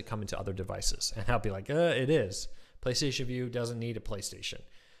 When is it coming to other devices? And I'll be like, it is. PlayStation View doesn't need a PlayStation.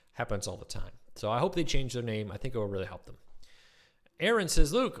 Happens all the time. So I hope they change their name. I think it will really help them. Aaron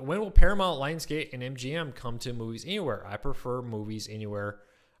says, Luke, when will Paramount, Lionsgate, and MGM come to Movies Anywhere? I prefer Movies Anywhere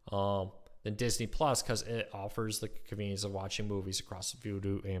than Disney Plus because it offers the convenience of watching movies across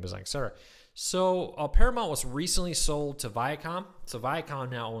Vudu, Amazon, etc. So Paramount was recently sold to Viacom. So Viacom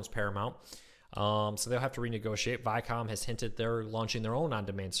now owns Paramount. So they'll have to renegotiate. Viacom has hinted they're launching their own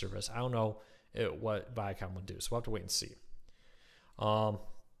on-demand service. I don't know what Viacom would do. So we'll have to wait and see.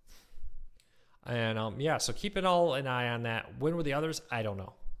 Yeah, so keep an eye on that. When were the others? I don't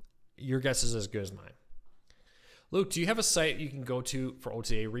know. Your guess is as good as mine. Luke, do you have a site you can go to for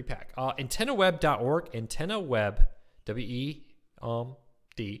OTA repack? AntennaWeb.org, AntennaWeb,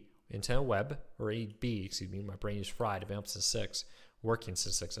 W-E-D, AntennaWeb, or A-B, excuse me, my brain is fried. I've been up since 6, working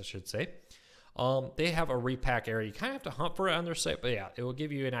since 6, I should say. They have a repack area. You kind of have to hunt for it on their site, but yeah, it will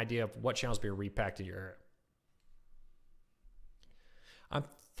give you an idea of what channels being repacked in your area. I'm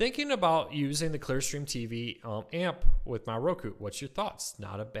thinking about using the Clearstream TV amp with my Roku. What's your thoughts?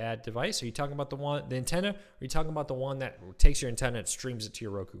 Not a bad device. Are you talking about the antenna? Or are you talking about the one that takes your antenna and streams it to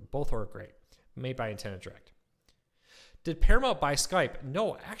your Roku? Both are great. Made by Antenna Direct. Did Paramount buy Skype?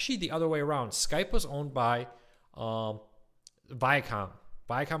 No, actually the other way around. Skype was owned by Viacom.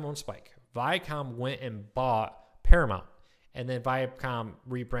 Viacom owned Spike. Viacom went and bought Paramount. And then Viacom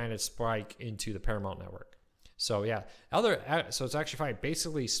rebranded Spike into the Paramount Network. So yeah, so it's actually fine.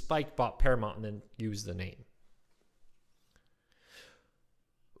 Basically, Spike bought Paramount and then used the name.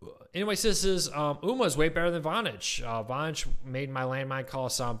 Anyways, this is Uma is way better than Vonage. Vonage made my landmine call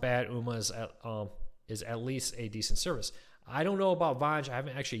sound bad. Uma is at least a decent service. I don't know about Vonage. I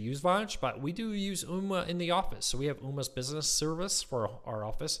haven't actually used Vonage, but we do use Uma in the office. So we have Uma's business service for our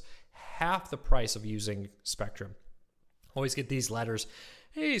office, half the price of using Spectrum. Always get these letters.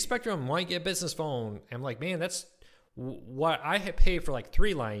 Hey, Spectrum, why get a business phone? And I'm like, man, that's what I pay for like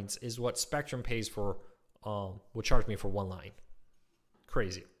 3 lines is what Spectrum pays for, will charge me for 1 line.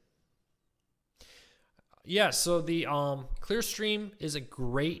 Crazy. Yeah, so the Clearstream is a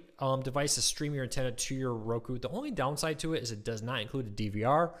great device to stream your antenna to your Roku. The only downside to it is it does not include a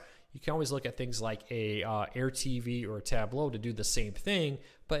DVR. You can always look at things like a Air TV or a Tableau to do the same thing,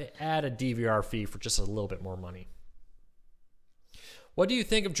 but add a DVR fee for just a little bit more money. What do you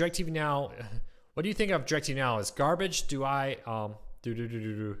think of DirecTV Now? What do you think of DirecTV Now? Is garbage? Do I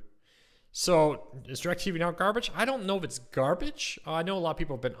So is DirecTV Now garbage? I don't know if it's garbage. I know a lot of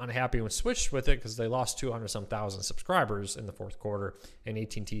people have been unhappy when switched with it because they lost 200-some thousand subscribers in the 4th quarter, and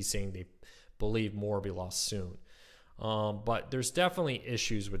AT&T is saying they believe more will be lost soon. But there's definitely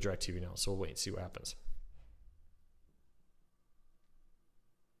issues with DirecTV Now, so we'll wait and see what happens.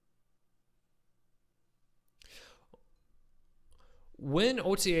 When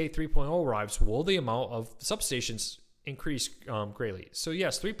OTA 3.0 arrives, will the amount of substations increase greatly? So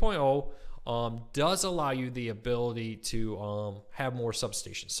yes, 3.0 does allow you the ability to have more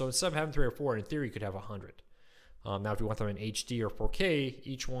substations. So instead of having 3 or 4, in theory, you could have 100. Now, if you want them in HD or 4K,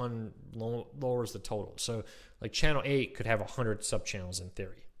 each one lowers the total. So like channel 8 could have 100 sub-channels in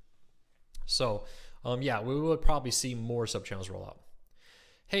theory. So yeah, we would probably see more sub-channels roll out.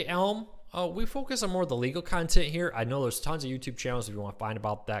 Hey, Elm, we focus on more of the legal content here. I know there's tons of YouTube channels if you want to find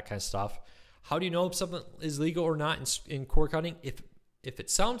about that kind of stuff. How do you know if something is legal or not in cord cutting? If it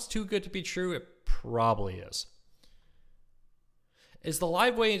sounds too good to be true, it probably is. Is the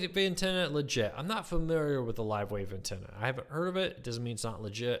live wave antenna legit? I'm not familiar with the live wave antenna. I haven't heard of it. It doesn't mean it's not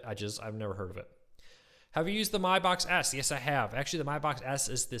legit. I've never heard of it. Have you used the MyBox S? Yes, I have. Actually, the MyBox S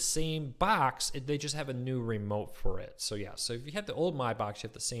is the same box. They just have a new remote for it. So yeah, so if you had the old MyBox, you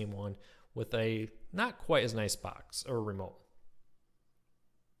have the same one with a not quite as nice box or remote.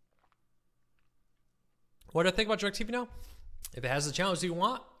 What do I think about DirecTV Now? If it has the channels you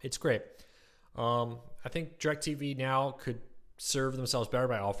want, it's great. I think DirecTV Now could serve themselves better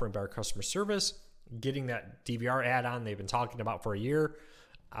by offering better customer service, getting that DVR add-on they've been talking about for a year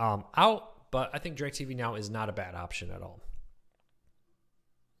out. But I think DirecTV Now is not a bad option at all.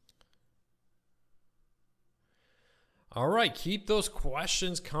 All right, keep those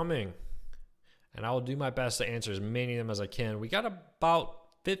questions coming. And I will do my best to answer as many of them as I can. We got about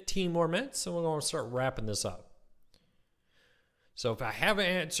 15 more minutes, and we're going to start wrapping this up. So if I have an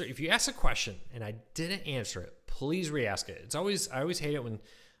answer, if you ask a question and I didn't answer it, please re-ask it. I always hate it when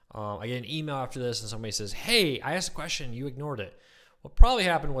I get an email after this and somebody says, hey, I asked a question, you ignored it. What probably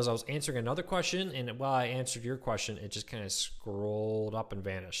happened was I was answering another question, and while I answered your question, it just kind of scrolled up and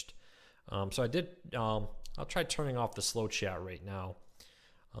vanished. So I did, I'll try turning off the slow chat right now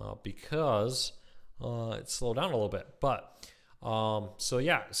because it slowed down a little bit. But so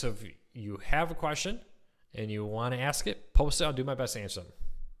yeah, so if you have a question and you want to ask it, post it. I'll do my best to answer them.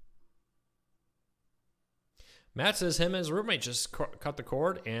 Matt says him and his roommate just cut the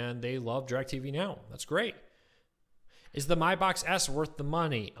cord and they love DirecTV Now. That's great. Is the MyBox S worth the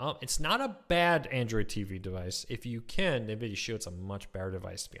money? It's not a bad Android TV device. If you can, NVIDIA Shield's a much better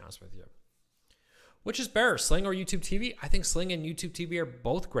device, to be honest with you. Which is better, Sling or YouTube TV? I think Sling and YouTube TV are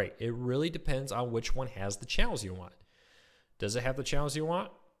both great. It really depends on which one has the channels you want. Does it have the channels you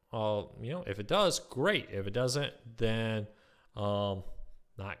want? If it does, great. If it doesn't, then not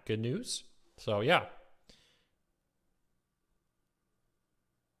good news. So yeah.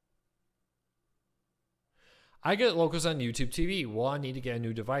 I get locals on YouTube TV. Well, I need to get a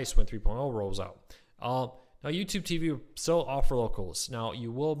new device when 3.0 rolls out. Now, YouTube TV will still offer locals. Now,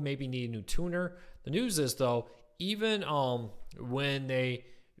 you will maybe need a new tuner. The news is, though, even when they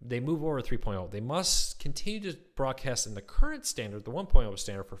move over to 3.0, they must continue to broadcast in the current standard, the 1.0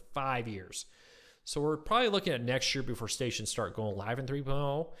 standard, for 5 years. So we're probably looking at next year before stations start going live in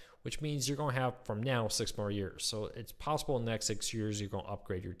 3.0, which means you're going to have, from now, 6 more years. So it's possible in the next 6 years you're going to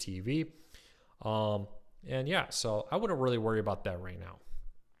upgrade your TV. And yeah, so I wouldn't really worry about that right now.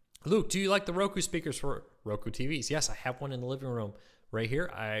 Luke, do you like the Roku speakers for Roku TVs? Yes, I have one in the living room right here.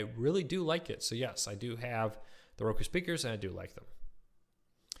 I really do like it. So yes, I do have the Roku speakers and I do like them.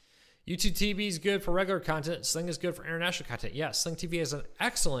 YouTube TV is good for regular content. Sling is good for international content. Yes, Sling TV is an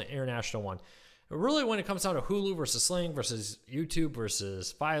excellent international one. Really, when it comes down to Hulu versus Sling versus YouTube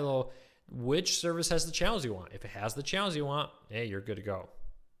versus Philo, which service has the channels you want? If it has the channels you want, hey, you're good to go.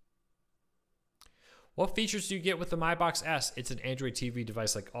 What features do you get with the MyBox S? It's an Android TV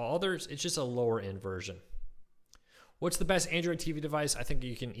device like all others. It's just a lower end version. What's the best Android TV device? I think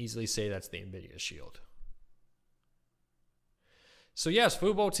you can easily say that's the NVIDIA Shield. So yes,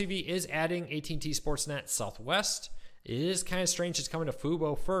 Fubo TV is adding AT&T Sportsnet Southwest. It is kind of strange it's coming to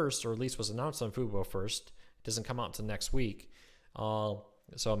Fubo first, or at least was announced on Fubo first. It doesn't come out until next week.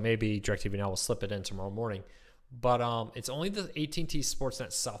 So maybe DirecTV Now will slip it in tomorrow morning. But it's only the AT&T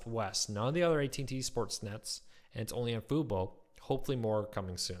Sportsnet Southwest, none of the other AT&T Sportsnets, and it's only on Fubo. Hopefully more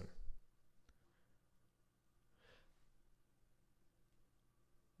coming soon.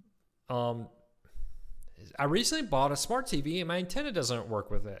 I recently bought a smart TV and my antenna doesn't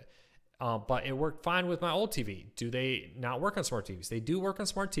work with it. But it worked fine with my old TV. Do they not work on smart TVs? They do work on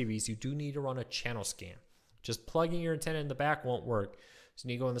smart TVs. You do need to run a channel scan. Just plugging your antenna in the back won't work. So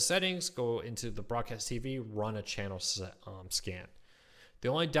you need to go in the settings, go into the broadcast TV, run a channel scan. The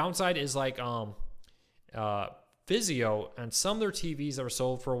only downside is like Vizio, and some of their TVs that were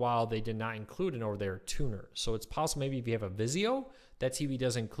sold for a while, they did not include an over-the-air tuner. So it's possible maybe if you have a Vizio, that TV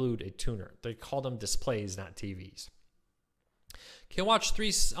does include a tuner. They call them displays, not TVs. Can watch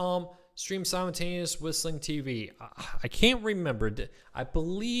 3 streams simultaneous with Sling TV. I can't remember. I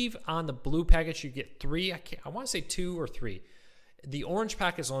believe on the blue package you get 3. I want to say 2 or 3. The orange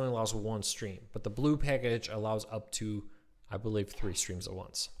package only allows 1 stream, but the blue package allows up to, I believe, 3 streams at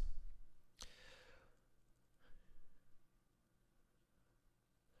once.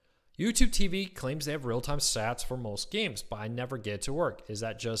 YouTube TV claims they have real-time stats for most games, but I never get it to work. Is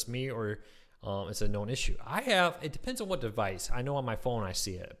that just me, or it's a known issue? It depends on what device. I know on my phone I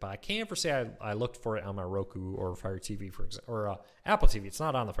see it, but I can't ever say I looked for it on my Roku or Fire TV, for example, or Apple TV. It's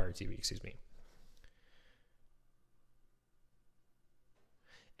not on the Fire TV, excuse me.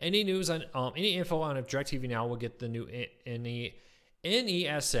 Any news on any info on if DirecTV Now will get the new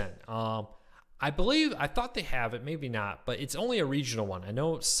NESN? I thought they have it, maybe not, but it's only a regional one. I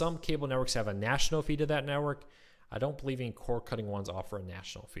know some cable networks have a national feed of that network. I don't believe any cord-cutting ones offer a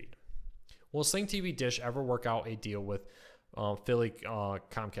national feed. Will Sling TV Dish ever work out a deal with Philly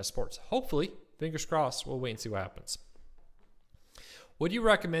Comcast Sports? Hopefully. Fingers crossed. We'll wait and see what happens. Would you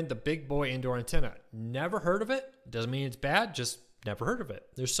recommend the Big Boy indoor antenna? Never heard of it. Doesn't mean it's bad, just never heard of it.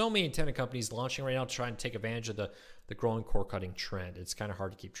 There's so many antenna companies launching right now to try and take advantage of the growing cord cutting trend. It's kind of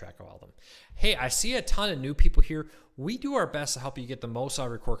hard to keep track of all of them. Hey, I see a ton of new people here. We do our best to help you get the most out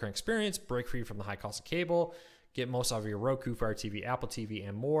of your cord cutting experience, break free from the high cost of cable, get most out of your Roku, Fire TV, Apple TV,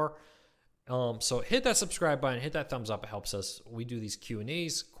 and more. So hit that subscribe button, hit that thumbs up. It helps us. We do these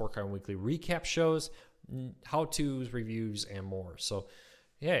Q&As, cord cutting weekly recap shows, how-tos, reviews, and more. So,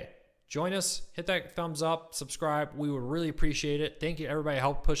 yeah. Join us, hit that thumbs up, subscribe. We would really appreciate it. Thank you, everybody.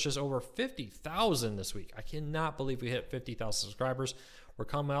 Help push us over 50,000 this week. I cannot believe we hit 50,000 subscribers. We're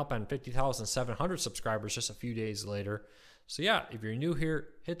coming up on 50,700 subscribers just a few days later. So yeah, if you're new here,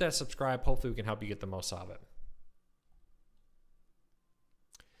 hit that subscribe. Hopefully we can help you get the most out of it.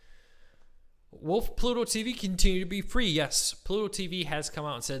 Will Pluto TV continue to be free? Yes, Pluto TV has come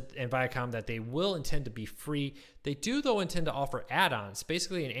out and said, and Viacom, that they will intend to be free. They do, though, intend to offer add-ons,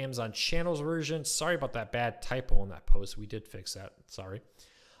 basically an Amazon Channels version. Sorry about that bad typo in that post. We did fix that. Sorry.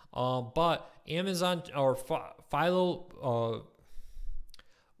 But Amazon or Philo,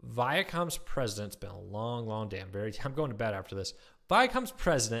 Viacom's president, it's been a long day. I'm going to bed after this. Viacom's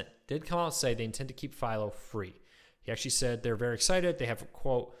president did come out and say they intend to keep Philo free. He actually said they're very excited. They have,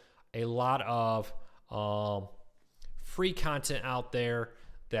 quote, a lot of free content out there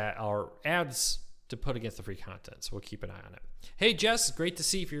that are ads to put against the free content. So we'll keep an eye on it. Hey, Jess, great to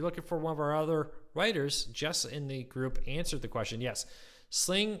see. If you're looking for one of our other writers, Jess in the group answered the question. Yes,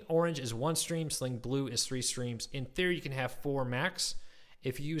 Sling Orange is 1 stream. Sling Blue is 3 streams. In theory, you can have 4 max.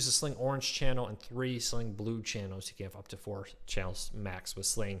 If you use a Sling Orange channel and 3 Sling Blue channels, you can have up to 4 channels max with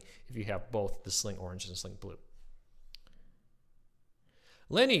Sling if you have both the Sling Orange and Sling Blue.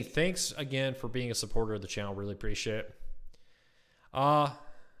 Lenny, thanks again for being a supporter of the channel. Really appreciate it.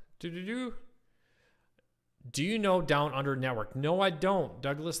 Do you know Down Under Network? No, I don't.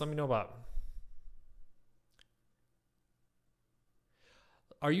 Douglas, let me know about it.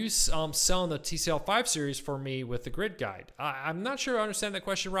 Are you selling the TCL 5 series for me with the grid guide? I'm not sure I understand that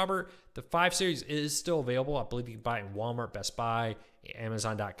question, Robert. The 5 series is still available. I believe you can buy it in Walmart, Best Buy,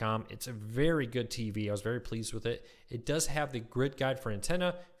 Amazon.com. It's a very good TV. I was very pleased with it. It does have the grid guide for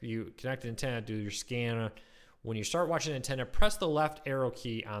antenna. If you connect the antenna, do your scan. When you start watching antenna, press the left arrow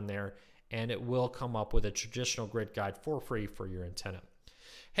key on there, and it will come up with a traditional grid guide for free for your antenna.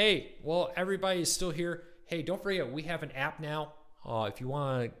 Hey, well, everybody is still here. Hey, don't forget, we have an app now. If you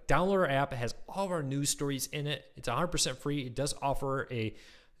want to download our app, it has all of our news stories in it. It's 100% free. It does offer a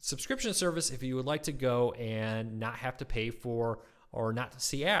subscription service if you would like to go and not have to pay for or not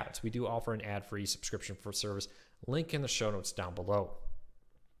see ads. We do offer an ad-free subscription for service. Link in the show notes down below.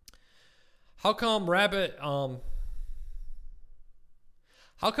 How come rabbit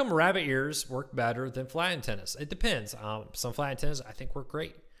ears work better than flat antennas? It depends. Some flat antennas I think work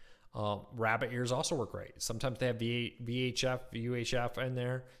great. Rabbit ears also work great. Sometimes they have VHF, UHF in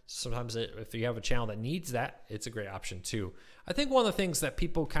there. Sometimes if you have a channel that needs that, it's a great option too. I think one of the things that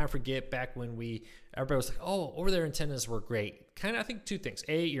people kind of forget back when everybody was like, oh, over-the-air antennas were great. I think two things.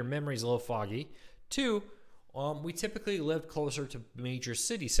 A, your memory's a little foggy. Two, we typically lived closer to major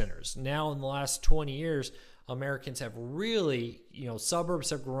city centers. Now in the last 20 years, Americans have really, suburbs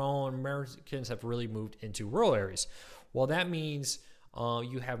have grown. Americans have really moved into rural areas. Well, that means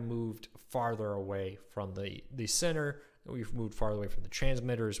you have moved farther away from the center. We've moved farther away from the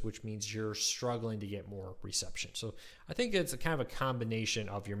transmitters, which means you're struggling to get more reception. So I think it's a kind of a combination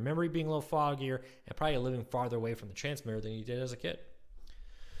of your memory being a little foggier and probably living farther away from the transmitter than you did as a kid.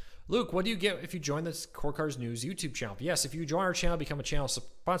 Luke, what do you get if you join the Core Cars News YouTube channel? Yes, if you join our channel, become a channel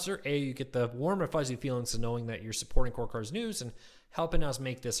sponsor, you get the warm and fuzzy feelings of knowing that you're supporting Core Cars News and helping us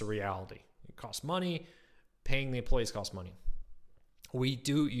make this a reality. It costs money. Paying the employees costs money. You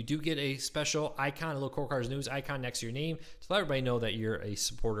do get a special icon, a little Core Cars News icon next to your name to let everybody know that you're a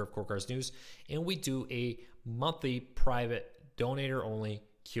supporter of Core Cars News. And we do a monthly private donator only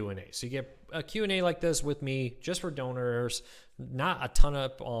Q&A. So you get a Q&A like this with me just for donors. Not a ton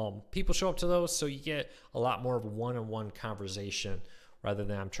of people show up to those, so you get a lot more of a one-on-one conversation rather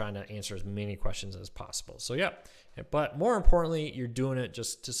than I'm trying to answer as many questions as possible. So yeah, but more importantly, you're doing it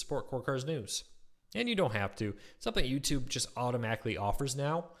just to support Core Cars News. And you don't have to. Something YouTube just automatically offers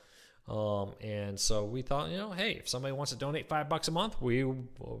now. And so we thought, hey, if somebody wants to donate $5 a month, we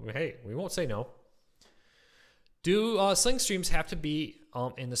won't say no. Do Sling streams have to be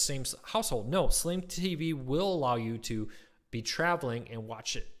in the same household? No, Sling TV will allow you to be traveling and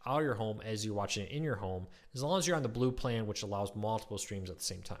watch it out of your home as you're watching it in your home, as long as you're on the blue plan, which allows multiple streams at the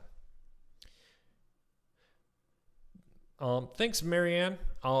same time. Thanks, Marianne.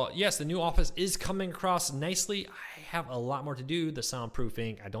 Yes, the new office is coming across nicely. I have a lot more to do. The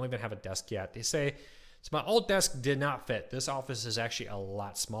soundproofing. I don't even have a desk yet. They say, so my old desk did not fit. This office is actually a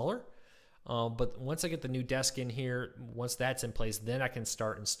lot smaller. But once I get the new desk in here, once that's in place, then I can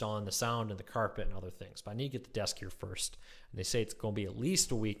start installing the sound and the carpet and other things. But I need to get the desk here first. And they say it's going to be at least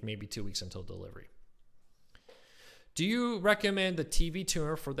a week, maybe 2 weeks until delivery. Do you recommend the TV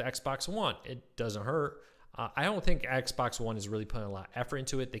tuner for the Xbox One? It doesn't hurt. I don't think Xbox One is really putting a lot of effort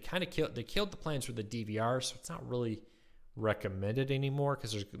into it. They kind of killed the plans for the DVR, so it's not really recommended anymore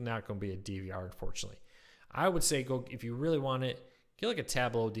because there's not going to be a DVR, unfortunately. I would say go if you really want it, get like a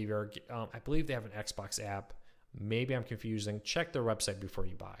Tableau DVR. I believe they have an Xbox app. Maybe I'm confusing. Check their website before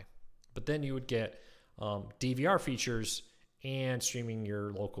you buy. But then you would get DVR features and streaming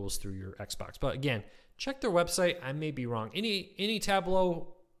your locals through your Xbox. But again, check their website. I may be wrong. Any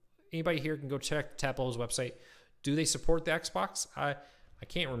Tableau. Anybody here can go check Tableau's website. Do they support the Xbox? I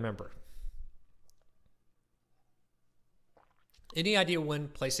can't remember. Any idea when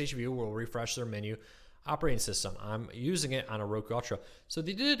PlayStation View will refresh their menu operating system? I'm using it on a Roku Ultra. So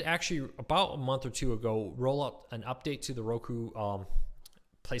they did actually about a month or two ago roll out an update to the Roku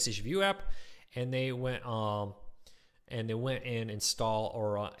PlayStation View app, and they went and installed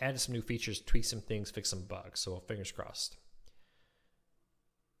or added some new features, tweaked some things, fixed some bugs. So fingers crossed.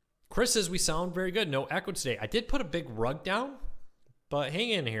 Chris says we sound very good. No echo today. I did put a big rug down, but hang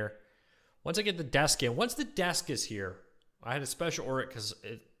in here. Once I get the desk in, once the desk is here, I had a special order because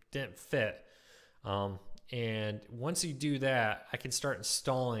it didn't fit. And once you do that, I can start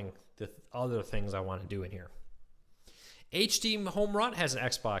installing the other things I want to do in here. HD Home Run has an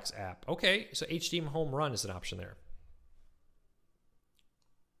Xbox app. Okay, so HD Home Run is an option there.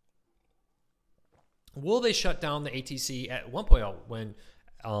 Will they shut down the ATC at 1.0 when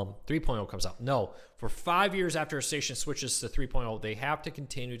 3.0 comes out? No. For 5 years after a station switches to 3.0, they have to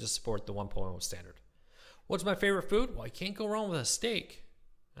continue to support the 1.0 standard. What's my favorite food? Well, you can't go wrong with a steak.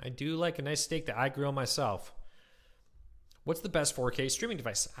 I do like a nice steak that I grill myself. What's the best 4K streaming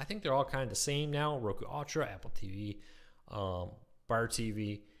device? I think they're all kind of the same now. Roku Ultra, Apple TV, Fire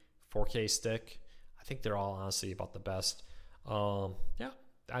TV, 4K stick. I think they're all honestly about the best. Yeah,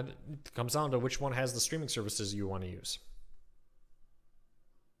 it comes down to which one has the streaming services you want to use.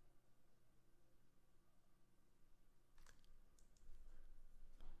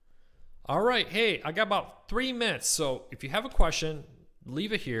 All right, hey, I got about 3 minutes. So if you have a question,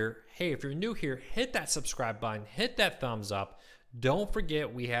 leave it here. Hey, if you're new here, hit that subscribe button, hit that thumbs up. Don't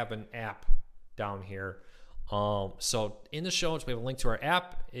forget we have an app down here. So in the show notes, we have a link to our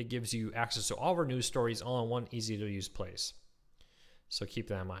app. It gives you access to all of our news stories all in one easy to use place. So keep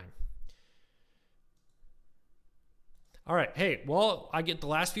that in mind. All right. Hey, well, I get the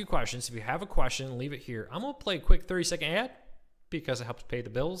last few questions. If you have a question, leave it here. I'm going to play a quick 30-second ad because it helps pay the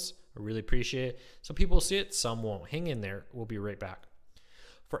bills. I really appreciate it. Some people will see it, some won't. Hang in there. We'll be right back.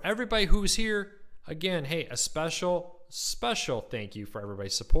 For everybody who's here, again, hey, a special thank you for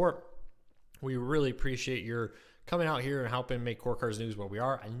everybody's support. We really appreciate your coming out here and helping make Core Cars News what we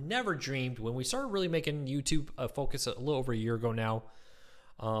are. I never dreamed when we started really making YouTube a focus a little over a year ago now.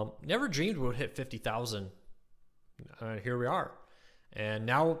 Never dreamed we would hit 50,000. Here we are. And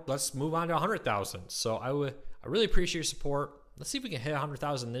now let's move on to 100,000. So I really appreciate your support. Let's see if we can hit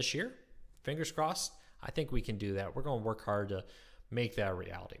 100,000 this year. Fingers crossed. I think we can do that. We're going to work hard to make that a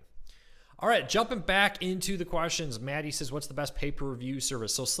reality. All right, jumping back into the questions. Maddie says, what's the best pay-per-view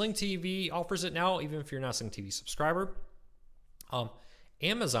service? So Sling TV offers it now, even if you're not a Sling TV subscriber.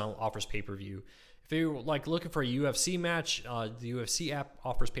 Amazon offers pay-per-view. If you're like looking for a UFC match, the UFC app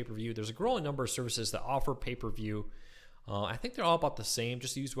offers pay-per-view. There's a growing number of services that offer pay-per-view. I think they're all about the same.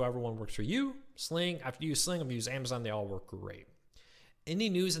 Just use whatever one works for you. Sling, I've used Sling, I've used Amazon. They all work great. Any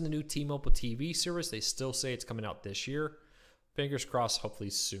news in the new T-Mobile TV service? They still say it's coming out this year. Fingers crossed, hopefully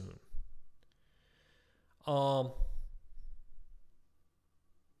soon.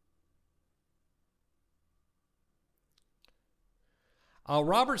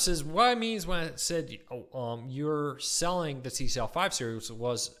 Robert says, what I means when I said you're selling the TCL 5 series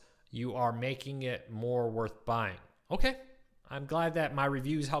was you are making it more worth buying. Okay. I'm glad that my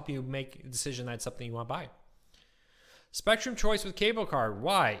reviews help you make a decision that's something you want to buy. Spectrum Choice with cable card.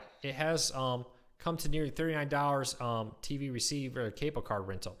 Why? It has come to nearly $39 TV receiver cable card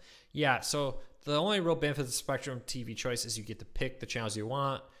rental. Yeah, so the only real benefit of the Spectrum TV Choice is you get to pick the channels you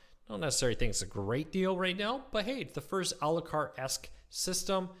want. Don't necessarily think it's a great deal right now, but hey, it's the first a la carte-esque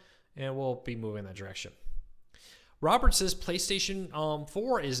system, and we'll be moving in that direction. Robert says PlayStation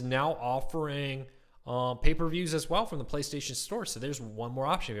 4 is now offering pay-per-views as well from the PlayStation Store. So there's one more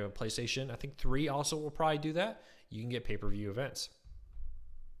option. If you have a PlayStation, I think 3 also will probably do that. You can get pay-per-view events.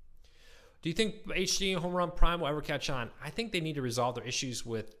 Do you think HD and Home Run Prime will ever catch on? I think they need to resolve their issues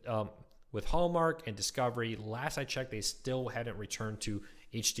with Hallmark and Discovery. Last I checked, they still hadn't returned to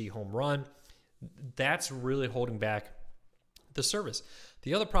HD Home Run. That's really holding back the service.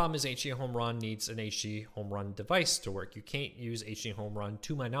 The other problem is HD Home Run needs an HD Home Run device to work. You can't use HD Home Run,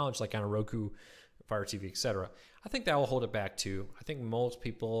 to my knowledge, like on a Roku, Fire TV, etc. I think that will hold it back too. I think most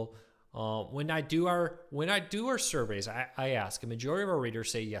people, when I do our surveys, I ask. A majority of our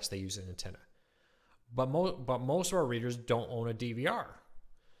readers say yes, they use an antenna, but most of our readers don't own a DVR.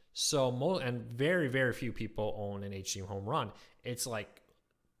 So and very few people own an HD Home Run. It's like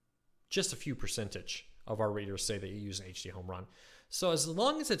just a few percentage of our readers say that you use an HD Home Run. So as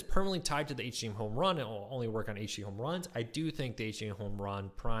long as it's permanently tied to the HD Home Run, it will only work on HD Home Runs. I do think the HD Home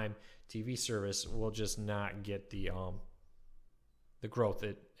Run Prime TV service will just not get the growth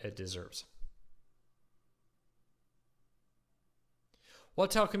it deserves.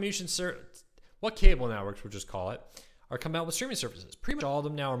 What what cable networks, we'll just call it, are coming out with streaming services? Pretty much all of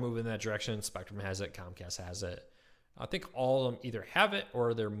them now are moving in that direction. Spectrum has it, Comcast has it. I think all of them either have it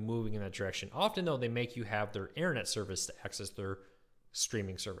or they're moving in that direction. Often, though, they make you have their internet service to access their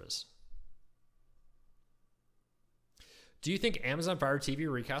streaming service. Do you think Amazon Fire TV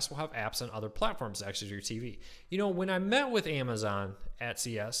Recast will have apps on other platforms to access your TV? You know, when I met with Amazon at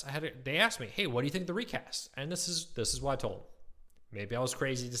CS, they asked me, "Hey, what do you think of the Recast?" And this is what I told them. Maybe I was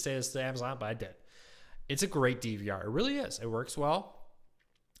crazy to say this to Amazon, but I did. It's a great DVR. It really is. It works well.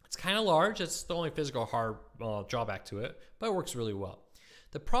 It's kind of large. It's the only physical hard drawback to it, but it works really well.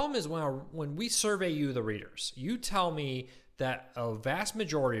 The problem is when we survey you, the readers, you tell me that a vast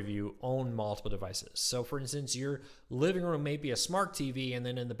majority of you own multiple devices. So for instance, your living room may be a smart TV and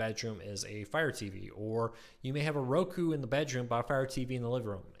then in the bedroom is a Fire TV, or you may have a Roku in the bedroom but a Fire TV in the living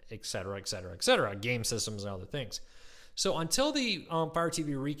room, etc., etc., etc., game systems and other things. So until the Fire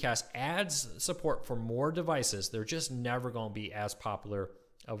TV Recast adds support for more devices, they're just never going to be as popular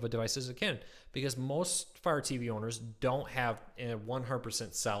of a device as it can, because most Fire TV owners don't have a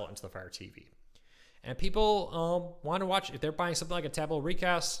 100% sell into the Fire TV. And people want to watch, if they're buying something like a Tableau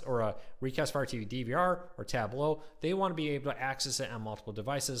Recast or a Recast Fire TV DVR or Tableau, they want to be able to access it on multiple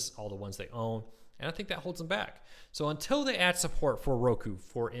devices, all the ones they own. And I think that holds them back. So until they add support for Roku,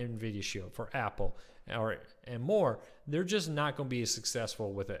 for NVIDIA Shield, for Apple, and more, they're just not going to be as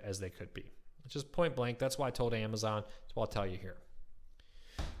successful with it as they could be. Just point blank. That's why I told Amazon. That's what I'll tell you here.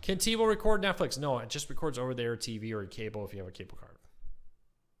 Can TiVo record Netflix? No, it just records over there TV or cable if you have a cable card.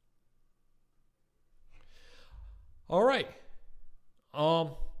 All right.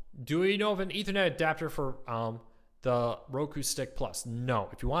 Do we know of an Ethernet adapter for the Roku Stick Plus? No.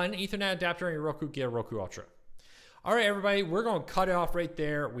 If you want an Ethernet adapter on your Roku, get a Roku Ultra. All right, everybody, we're going to cut it off right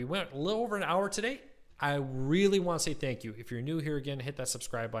there. We went a little over an hour today. I really want to say thank you. If you're new here again, hit that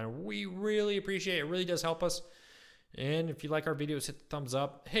subscribe button. We really appreciate it. It really does help us. And if you like our videos, hit the thumbs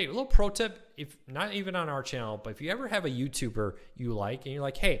up. Hey, a little pro tip, if not even on our channel, but if you ever have a YouTuber you like and you're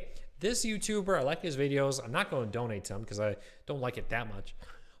like, hey, this YouTuber, I like his videos. I'm not going to donate to him because I don't like it that much.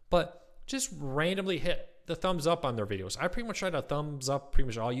 But just randomly hit the thumbs up on their videos. I pretty much try to thumbs up pretty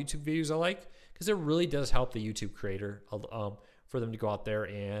much all YouTube videos I like because it really does help the YouTube creator for them to go out there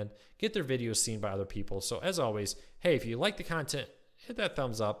and get their videos seen by other people. So as always, hey, if you like the content, hit that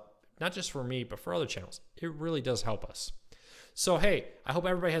thumbs up, not just for me, but for other channels. It really does help us. So hey, I hope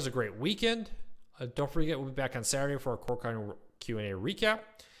everybody has a great weekend. Don't forget, we'll be back on Saturday for our Core Cutting Q&A recap,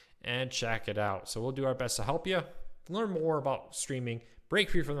 and check it out. So we'll do our best to help you learn more about streaming, break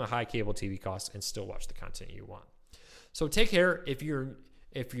free from the high cable TV costs, and still watch the content you want. So take care. If you're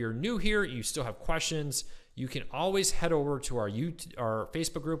new here, you still have questions, you can always head over to our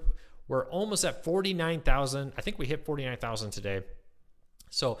Facebook group. We're almost at 49,000. I think we hit 49,000 today.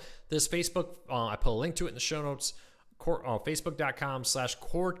 So this Facebook, I put a link to it in the show notes,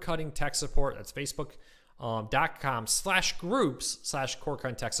 facebook.com/cord cutting tech support. That's facebook.com/groups/cord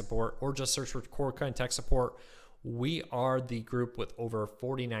cutting tech support, or just search for cord cutting tech support. We are the group with over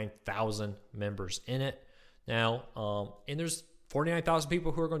 49,000 members in it now. And there's 49,000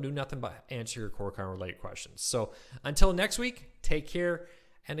 people who are going to do nothing but answer your core cutting related questions. So until next week, take care.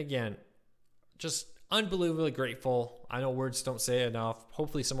 And again, just unbelievably grateful. I know words don't say it enough.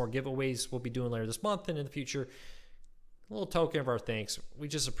 Hopefully some more giveaways we'll be doing later this month and in the future. A little token of our thanks. We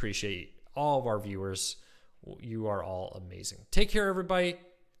just appreciate all of our viewers. You are all amazing. Take care, everybody.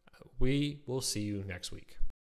 We will see you next week.